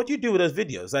YouTube? What do you do with those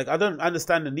videos? Like, I don't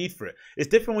understand the need for it. It's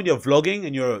different when you're vlogging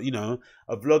and you're, you know,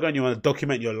 a vlogger and you want to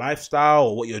document your lifestyle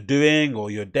or what you're doing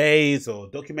or your days or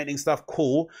documenting stuff.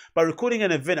 Cool. But recording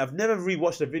an event, I've never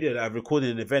rewatched a video that I've recorded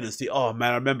an event and see, oh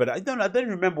man, I remember that. I don't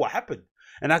remember what happened.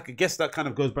 And I guess that kind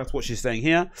of goes back to what she's saying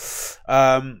here.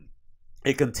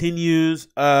 It continues,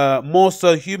 more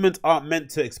so humans aren't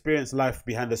meant to experience life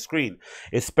behind a screen,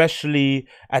 especially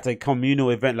at a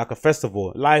communal event like a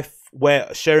festival. Life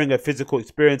where sharing a physical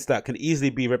experience that can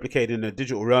easily be replicated in a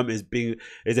digital realm is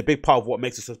a big part of what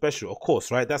makes it so special, of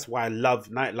course, right? That's why I love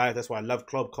nightlife. That's why I love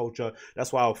club culture.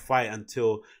 That's why I'll fight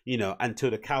until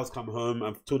the cows come home,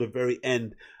 until the very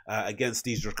end, against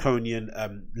these draconian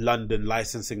London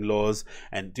licensing laws,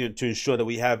 and to ensure that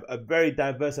we have a very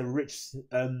diverse and rich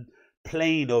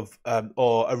plane of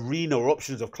or arena or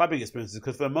options of clubbing experiences,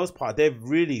 because for the most part they've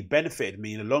really benefited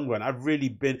me in the long run.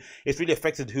 It's really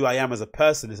affected who I am as a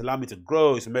person. It's allowed me to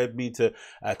grow. It's made me to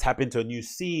tap into a new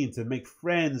scene, to make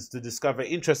friends, to discover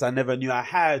interests I never knew I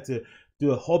had, to do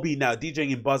a hobby now,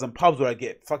 DJing in bars and pubs where I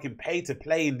get fucking paid to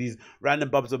play in these random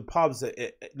bars and pubs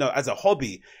as a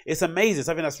hobby. It's amazing.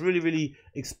 Something that's really, really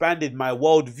expanded my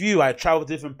worldview. I travel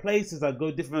to different places. I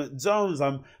go different zones.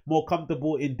 I'm more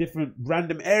comfortable in different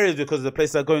random areas because of the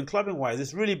places I go in clubbing wise.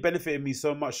 It's really benefited me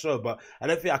so much so, but I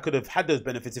don't think I could have had those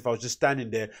benefits if I was just standing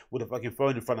there with a fucking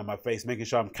phone in front of my face, making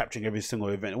sure I'm capturing every single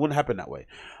event. It wouldn't happen that way.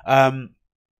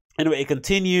 Anyway, it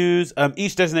continues.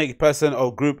 Each designated person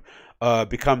or group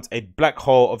becomes a black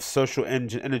hole of social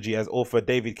energy, as author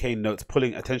David Kane notes,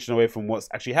 pulling attention away from what's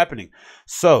actually happening.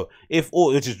 So,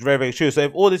 which is very, very true. So,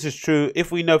 if all this is true,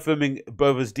 if we know filming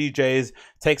both as DJs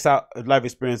takes out a live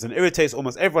experience and irritates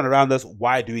almost everyone around us,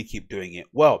 why do we keep doing it?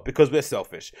 Well, because we're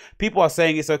selfish. People are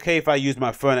saying it's okay if I use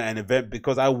my phone at an event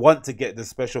because I want to get the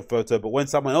special photo, but when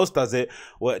someone else does it,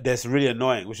 well, that's really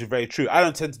annoying, which is very true. I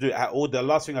don't tend to do it at all. The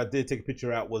last thing I did take a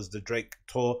picture out was the Drake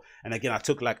tour, and again, I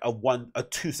took like a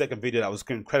 2-second video that was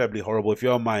incredibly horrible. If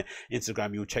you're on my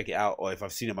Instagram, you'll check it out, or if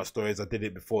I've seen it in my stories, I did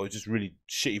it before. It was just really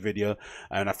shitty video,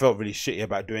 and I felt really shitty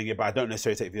about doing it, but I don't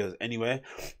necessarily take videos anyway.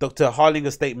 Dr.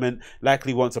 Harlinger's statement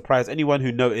likely won't surprise anyone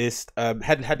who noticed,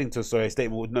 Haddington's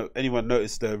statement would know anyone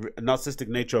noticed the narcissistic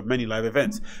nature of many live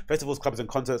events. Festivals, clubs, and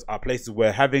concerts are places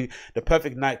where having the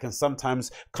perfect night can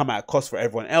sometimes come at a cost for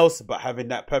everyone else, but having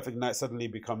that perfect night suddenly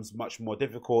becomes much more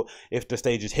difficult if the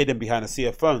stage is hidden behind a sea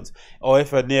of phones, or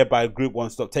if a nearby group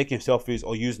won't stop taking selfies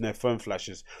or using their phone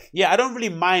flashes. Yeah, I don't really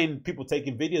mind people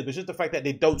taking videos, but it's just the fact that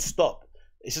they don't stop.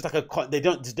 it's just like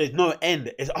there's no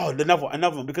end. It's another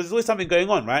one, because there's always something going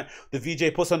on, right? The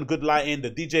VJ puts on good lighting,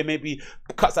 the DJ maybe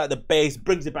cuts out the bass,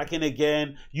 brings it back in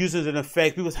again, uses an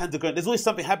effect, people's hands are going, there's always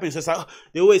something happening. So it's like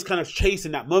they're always kind of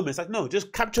chasing that moment. It's like, no,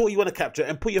 just capture what you want to capture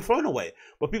and put your phone away.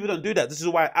 But people don't do that. This is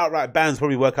why outright bans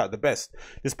probably work out the best.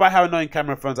 Despite how annoying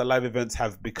camera phones at live events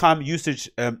have become, usage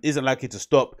isn't likely to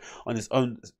stop on its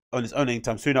own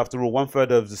anytime soon. After all,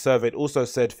 1/3 of the surveyed also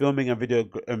said filming and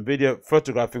video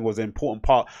photographing was an important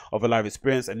part of a live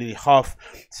experience, and nearly half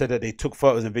said that they took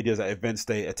photos and videos at events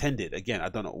they attended. Again, I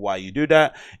don't know why you do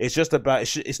that. It's just about,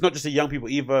 it's not just the young people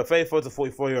either. 34 to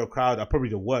 44-year-old crowd are probably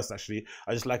the worst, actually.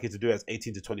 I just like it to do it as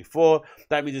 18 to 24.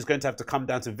 That means it's going to have to come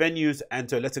down to venues and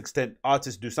to a lesser extent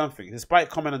artists do something. Despite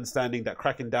common understanding that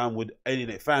cracking down would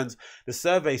alienate fans, the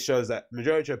survey shows that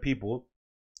majority of people,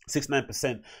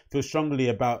 69%, feel strongly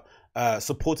about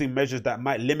supporting measures that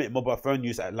might limit mobile phone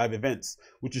use at live events,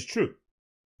 which is true.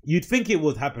 You'd think it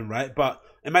would happen, right? But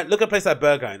it might look at a place like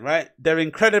Berghain, right? They're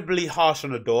incredibly harsh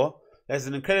on the door. There's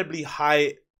an incredibly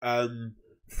high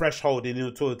threshold in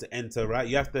order to enter, right?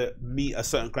 You have to meet a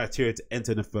certain criteria to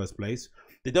enter in the first place.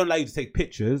 They don't allow you to take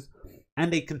pictures,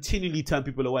 and they continually turn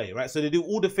people away, right? So they do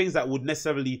all the things that wouldn't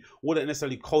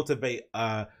necessarily cultivate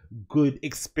a good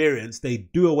experience. They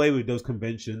do away with those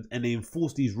conventions and they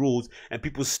enforce these rules, and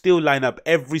people still line up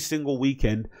every single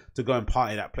weekend to go and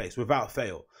party at that place without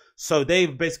fail. So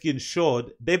they've basically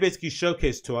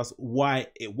showcased to us why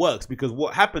it works, because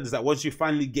what happens is that once you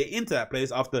finally get into that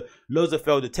place after loads of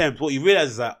failed attempts, what you realize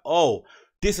is that, oh,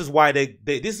 this is why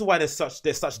there's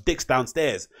such dicks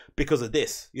downstairs, because of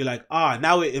this. You're like,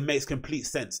 now it makes complete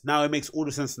sense. Now it makes all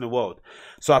the sense in the world.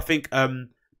 So I think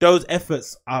those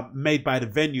efforts are made by the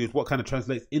venues, what kind of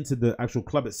translates into the actual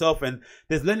club itself. And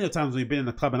there's plenty of times when we've been in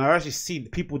the club and I've actually seen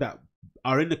people that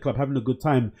are in the club having a good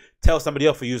time tell somebody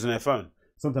off for using their phone.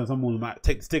 Sometimes someone might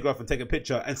take the sticker off and take a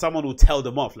picture, and someone will tell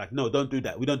them off, like, no, don't do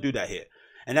that. We don't do that here.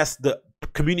 And that's the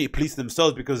community police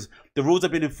themselves, because the rules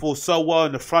have been enforced so well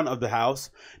in the front of the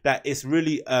house that it's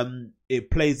really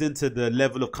it plays into the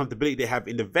level of comfortability they have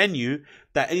in the venue,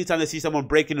 that anytime they see someone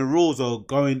breaking the rules or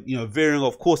going, veering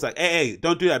off course, like, hey,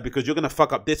 don't do that, because you're gonna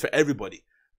fuck up this for everybody.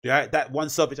 Right? That one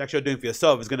selfish action you're doing for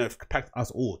yourself is gonna impact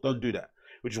us all. Don't do that.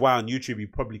 Which is why on YouTube you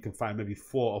probably can find maybe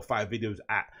 4 or 5 videos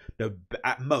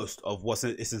at most of what's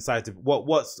inside.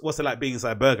 What's it like being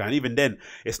inside Berghain. And even then,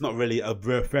 it's not really a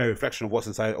very fair reflection of what's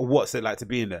inside or what's it like to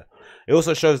be in there. It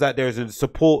also shows that there is a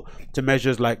support to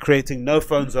measures like creating no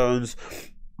phone zones.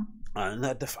 I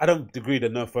don't agree with the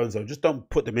no phone zone. Just don't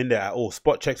put them in there at all.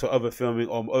 Spot checks for over filming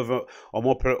or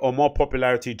more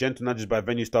popularity. Gentle nudges by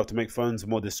venue staff to make phones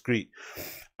more discreet.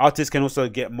 Artists can also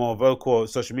get more vocal on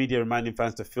social media, reminding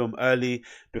fans to film early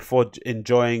before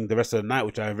enjoying the rest of the night,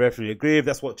 which I definitely agree with.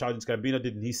 That's what Childish Gambino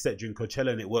did in his set during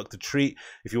Coachella, and it worked a treat.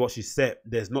 If you watch his set,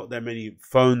 there's not that many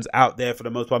phones out there for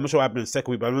the most part. I'm not sure what happened in the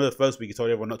second week, but I remember the first week he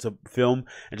told everyone not to film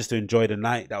and just to enjoy the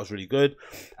night. That was really good.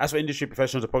 As for industry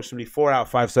professionals, approximately 4 out of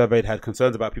 5 surveyed had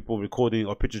concerns about people recording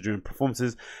or pictures during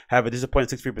performances. However,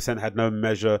 disappointing 63% had no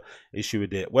measure issue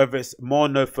with it. Whether it's more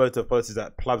no photo policies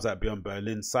at clubs like Beyond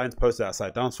Berlin, signs posted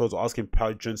outside dance floors, or asking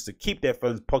patrons to keep their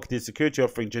phones pocketed, security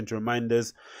offering gentle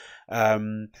reminders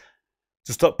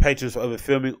to stop patrons from over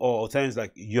filming, or alternatives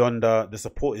like Yonder. The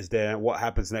support is there. What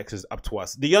happens next is up to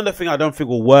us. The Yonder thing I don't think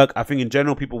will work. I think in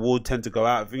general people will tend to go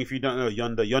out. I think if you don't know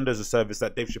Yonder is a service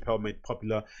that Dave Chappelle made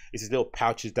popular. It's these little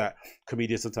pouches that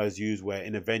comedians sometimes use, where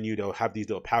in a venue they'll have these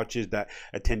little pouches that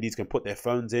attendees can put their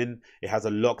phones in. It has a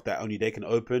lock that only they can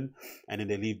open, and then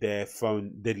they leave their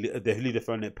phone. They leave their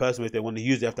phone in their person. If they want to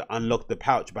use it, they have to unlock the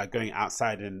pouch by going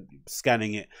outside and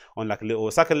scanning it on like a little.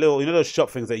 It's like a little, those shop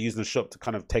things they use in the shop to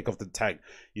kind of take off the tag.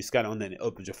 You scan it on there and it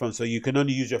opens your phone, so you can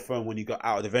only use your phone when you go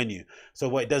out of the venue. So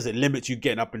what it does, it limits you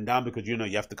getting up and down, because you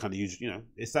have to kind of use,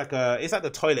 it's like the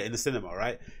toilet in the cinema,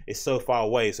 right? It's so far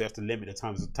away, so you have to limit the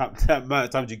amount of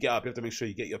times you get up. You have to make sure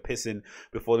you get your piss in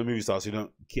before the movie starts, so you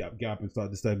don't get up and start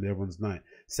disturbing everyone's night.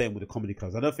 Same with the comedy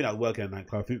clubs. I don't think that'll work in a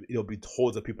nightclub. I think it'll be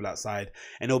hordes of people outside,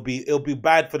 and it'll be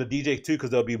bad for the DJ too, because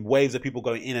there'll be waves of people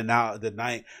going in and out of the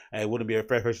night, and it wouldn't be a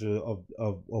fair reflection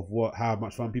of how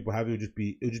much fun people have. It would just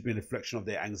be a reflection of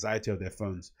their anxiety of their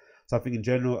phones. So I think in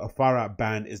general, a far out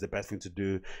ban is the best thing to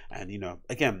do. And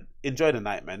again, enjoy the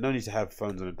night, man. No need to have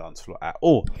phones on the dance floor at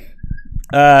all.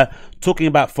 Talking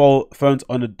about phones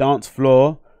on the dance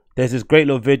floor, there's this great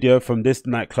little video from this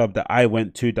nightclub that I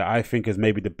went to that I think is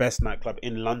maybe the best nightclub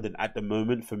in London at the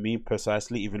moment for me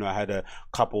precisely, even though I had a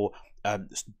couple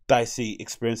dicey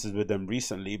experiences with them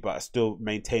recently, but I still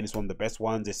maintain it's one of the best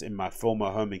ones. It's in my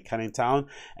former home in Canning Town,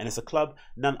 and it's a club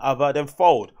none other than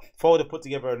Fold. Fold have put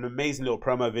together an amazing little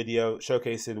promo video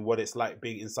showcasing what it's like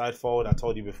being inside Fold. I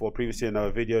told you before previously in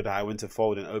another video that I went to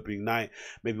Fold on opening night,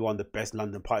 maybe one of the best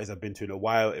London parties I've been to in a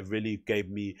while. It really gave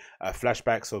me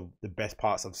flashbacks of the best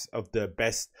parts of the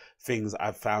best things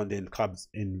I've found in clubs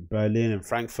in Berlin and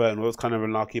Frankfurt and all those kind of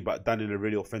malarkey, but done in a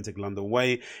really authentic London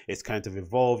way. It's kind of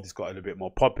evolved. It's got a little bit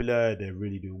more popular. They're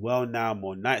really doing well now.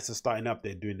 More nights are starting up.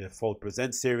 They're doing their Fold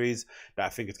Present series that I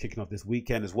think is kicking off this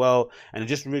weekend as well, and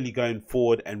just really going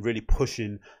forward and really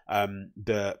pushing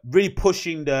the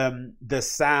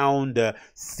sound, the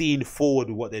scene forward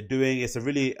with what they're doing. It's a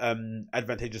really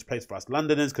advantageous place for us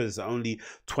Londoners because it's the only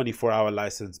 24-hour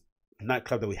license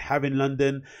nightclub that we have in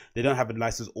London. They don't have a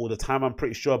license all the time, I'm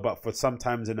pretty sure, but for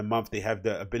sometimes in a month they have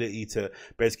the ability to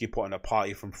basically put on a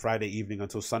party from Friday evening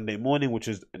until Sunday morning, which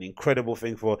is an incredible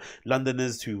thing for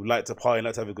Londoners who like to party,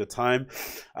 like to have a good time.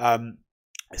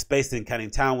 It's based in Canning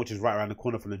Town, which is right around the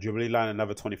corner from the Jubilee line,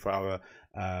 another 24-hour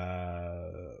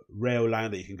rail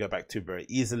line that you can go back to very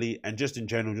easily, and just in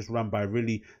general just run by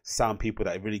really sound people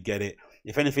that really get it.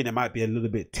 If anything, there might be a little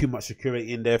bit too much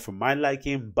security in there for my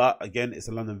liking, but again, it's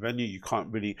a London venue, you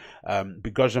can't really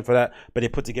begrudge them for that. But they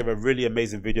put together a really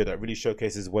amazing video that really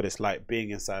showcases what it's like being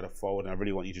inside a Fold, and I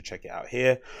really want you to check it out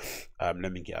here.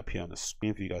 Let me get up here on the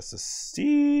screen for you guys to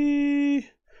see.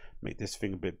 Make this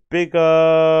thing a bit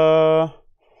bigger.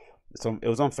 It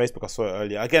was on Facebook. I saw it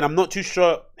earlier. Again, I'm not too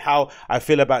sure how I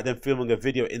feel about them filming a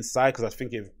video inside because I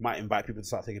think it might invite people to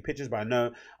start taking pictures. But I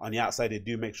know on the outside they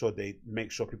do make sure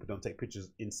people don't take pictures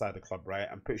inside the club, right?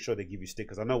 I'm pretty sure they give you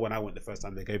stickers. I know when I went the first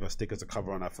time they gave us stickers to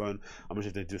cover on our phone. I'm not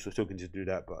sure if they still can just do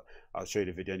that, but I'll show you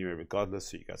the video anyway,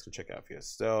 regardless, so you guys can check it out for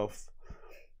yourself.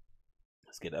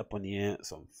 Let's get it up on the air.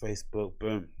 It's on Facebook.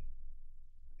 Boom.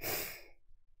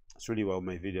 It's really well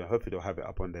made video. Hopefully they'll have it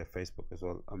up on their Facebook as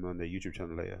well. I'm on their YouTube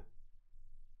channel later.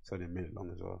 It's only a minute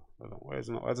long as well. Why is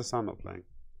the sound not playing?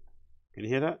 Can you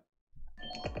hear that?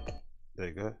 There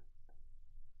you go.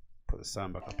 Put the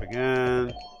sound back up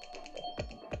again.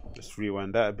 Just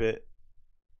rewind that a bit.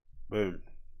 Boom.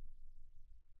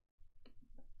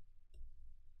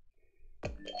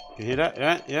 Can you hear that?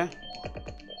 Yeah, yeah.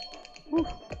 Woo.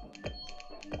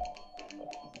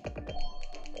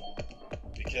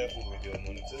 Be careful with your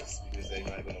monitors because they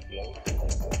might gonna blow.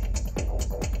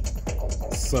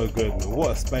 So good, man.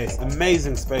 What a space.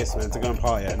 Amazing space, man, to go and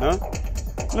party at, no?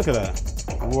 Look at that.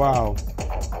 Wow.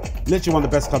 Literally one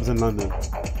of the best clubs in London.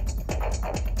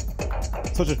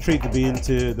 Such a treat to be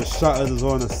into. The shutters as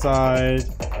well on the side.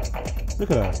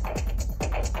 Look at that.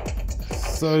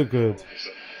 So good.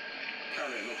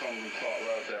 Kalanick, look on Clark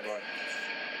Road there, right?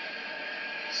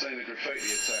 Saying the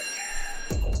graffiti attack.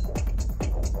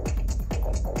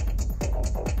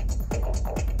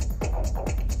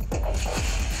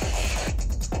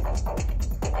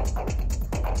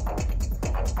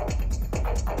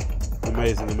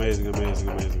 Amazing.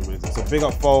 So big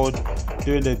up Fold,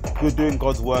 doing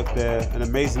God's work there. An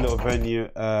amazing little venue,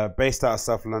 based out of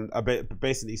South London,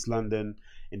 based in East London,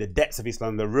 in the depths of East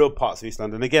London, the real parts of East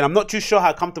London. Again, I'm not too sure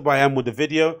how comfortable I am with the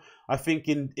video. I think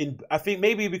I think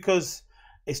maybe because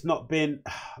it's not been,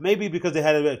 maybe because they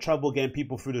had a bit of trouble getting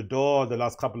people through the door the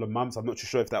last couple of months. I'm not too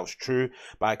sure if that was true,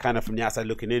 but I kind of, from the outside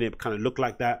looking in, it kind of looked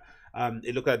like that.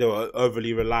 It looked like they were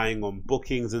overly relying on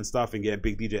bookings and stuff and getting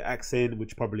big DJ acts in,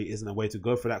 which probably isn't a way to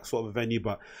go for that sort of a venue.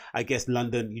 But I guess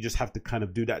London, you just have to kind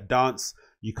of do that dance.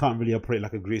 You can't really operate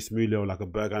like a Greece Mule or like a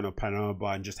Berghain or Panorama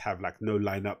Bar and just have like no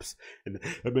lineups and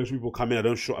it makes people come in.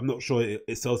 I'm not sure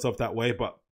it sells off that way,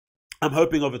 but I'm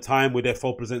hoping over time with their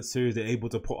Fold Present series, they're able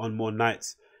to put on more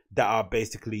nights that are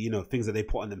basically, you know, things that they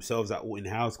put on themselves that are all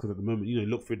in-house. Because at the moment, you know,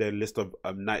 look through their list of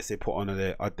nights they put on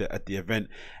at the event,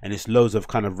 and it's loads of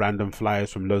kind of random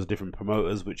flyers from loads of different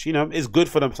promoters, which, you know, is good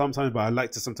for them sometimes, but I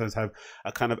like to sometimes have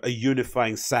a kind of a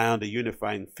unifying sound, a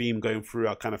unifying theme going through.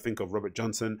 I kind of think of Robert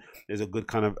Johnson. There's a good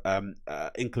kind of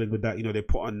inkling with that. You know, they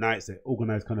put on nights, they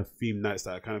organize kind of theme nights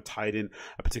that are kind of tied in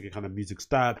a particular kind of music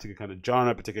style, particular kind of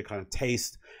genre, particular kind of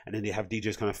taste, and then they have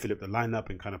DJs kind of fill up the lineup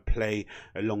and kind of play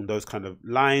along those kind of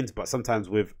lines. But sometimes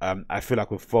with I feel like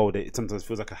with Fold, it sometimes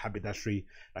feels like a haberdashery,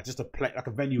 like just a play, like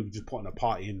a venue you just put on a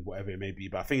party in, whatever it may be.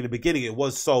 But I think in the beginning it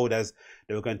was sold as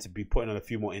they were going to be putting on a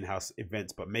few more in-house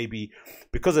events, but maybe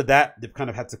because of that they've kind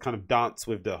of had to kind of dance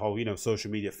with the whole, you know,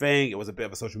 social media thing. It was a bit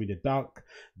of a social media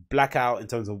blackout in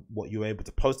terms of what you were able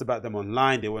to post about them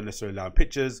online. They weren't necessarily allowing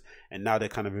pictures, and now they're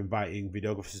kind of inviting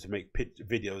videographers to make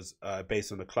videos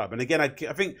based on the club. And again, I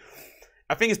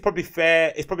think it's probably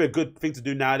fair. It's probably a good thing to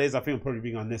do nowadays. I think I'm probably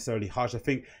being unnecessarily harsh. I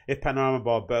think if Panorama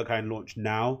Bar or Berghain launched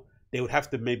now, they would have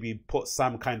to maybe put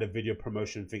some kind of video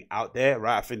promotion thing out there,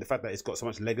 right? I think the fact that it's got so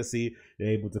much legacy,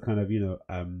 they're able to kind of, you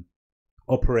know,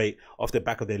 operate off the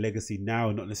back of their legacy now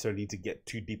and not necessarily need to get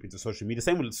too deep into social media.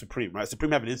 Same with Supreme, right?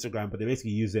 Supreme have an Instagram, but they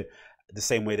basically use it the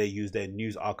same way they use their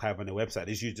news archive on their website.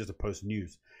 It's usually just to post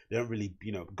news. They don't really,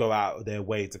 you know, go out of their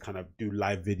way to kind of do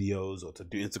live videos or to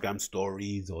do Instagram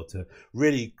stories or to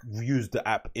really use the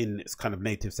app in its kind of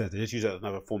native sense. They just use it as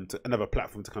another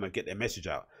platform to kind of get their message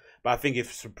out. But I think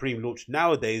if Supreme launched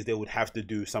nowadays, they would have to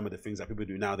do some of the things that people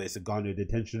do nowadays to garner the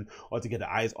attention or to get the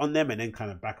eyes on them and then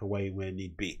kind of back away where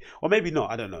need be. Or maybe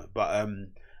not, I don't know. But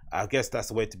I guess that's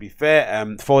the way to be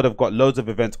fair. Ford have got loads of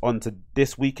events on to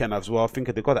this weekend as well. I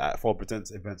think they've got the Ford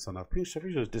Presents events on. I'm pretty sure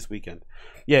it's this weekend.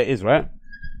 Yeah, it is, right?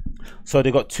 So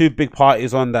they got two big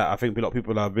parties on that I think a lot of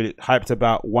people are really hyped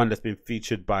about. One that's been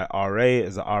featured by RA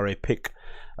as a RA pick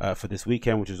for this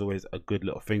weekend, which is always a good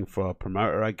little thing for a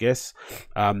promoter, I guess.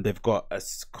 They've got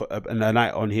a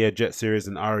night on here, Jet Series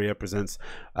and Aria presents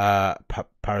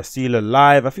Parasila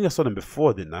live. I think I saw them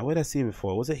before, didn't I? Where did I see them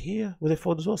before? Was it here? Was it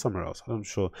Ford as well? Somewhere else? I'm not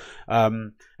sure.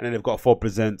 And then they've got Ford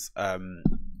presents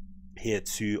here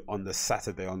too on the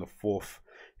Saturday on the 4th,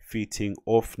 featuring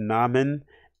Namen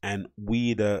and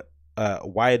Wider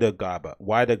Garber,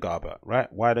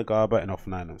 right? Wider Garber and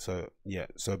Offline. So yeah,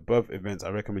 so both events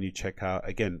I recommend you check out.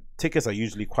 Again, tickets are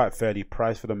usually quite fairly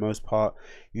priced for the most part,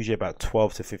 usually about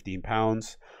 12 to 15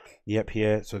 pounds. Yep,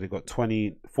 here. So they've got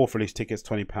 4th release tickets,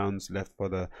 £20 left for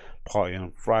the party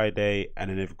on Friday,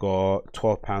 and then they've got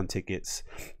 £12 tickets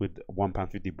with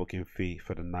 £1.50 booking fee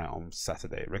for the night on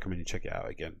Saturday. Recommend you check it out.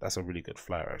 Again, that's a really good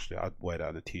flyer actually. I'd wear that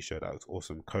on a t-shirt. That looks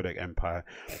awesome. Kodak Empire,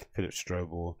 Philip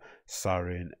Strobel,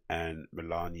 Sarin and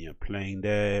Melania playing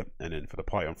there. And then for the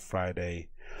party on Friday,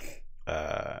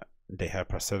 they have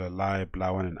Priscilla Live,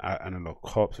 Blawan and Analog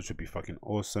Cops, which would be fucking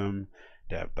awesome.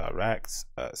 They have Directs,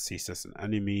 CSIS and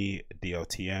Enemy,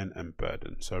 DLTN and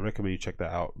Burden. So I recommend you check that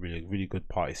out. Really, really good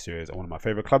party series at one of my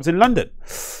favorite clubs in London.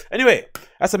 Anyway,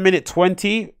 that's a minute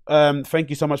 20. Thank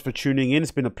you so much for tuning in.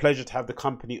 It's been a pleasure to have the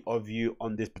company of you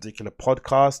on this particular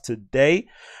podcast today.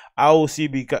 I'll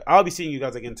be seeing you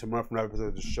guys again tomorrow for another episode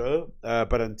of the show.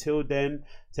 But until then,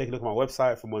 take a look at my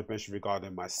website for more information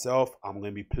regarding myself. I'm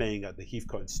going to be playing at the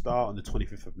Heathcote and Star on the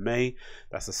 25th of May.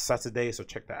 That's a Saturday, so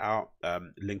check that out.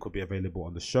 Link will be available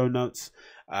on the show notes.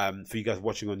 For you guys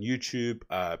watching on YouTube,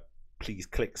 please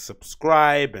click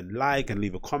subscribe and like and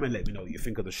leave a comment. Let me know what you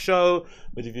think of the show.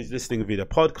 But if you're listening via the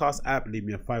podcast app, leave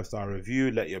me a 5-star review.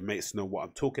 Let your mates know what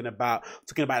I'm talking about. I'm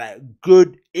talking about that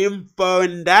good info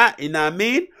and that, you know what I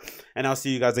mean? And I'll see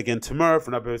you guys again tomorrow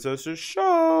for another episode of the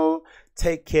show.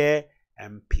 Take care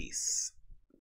and peace.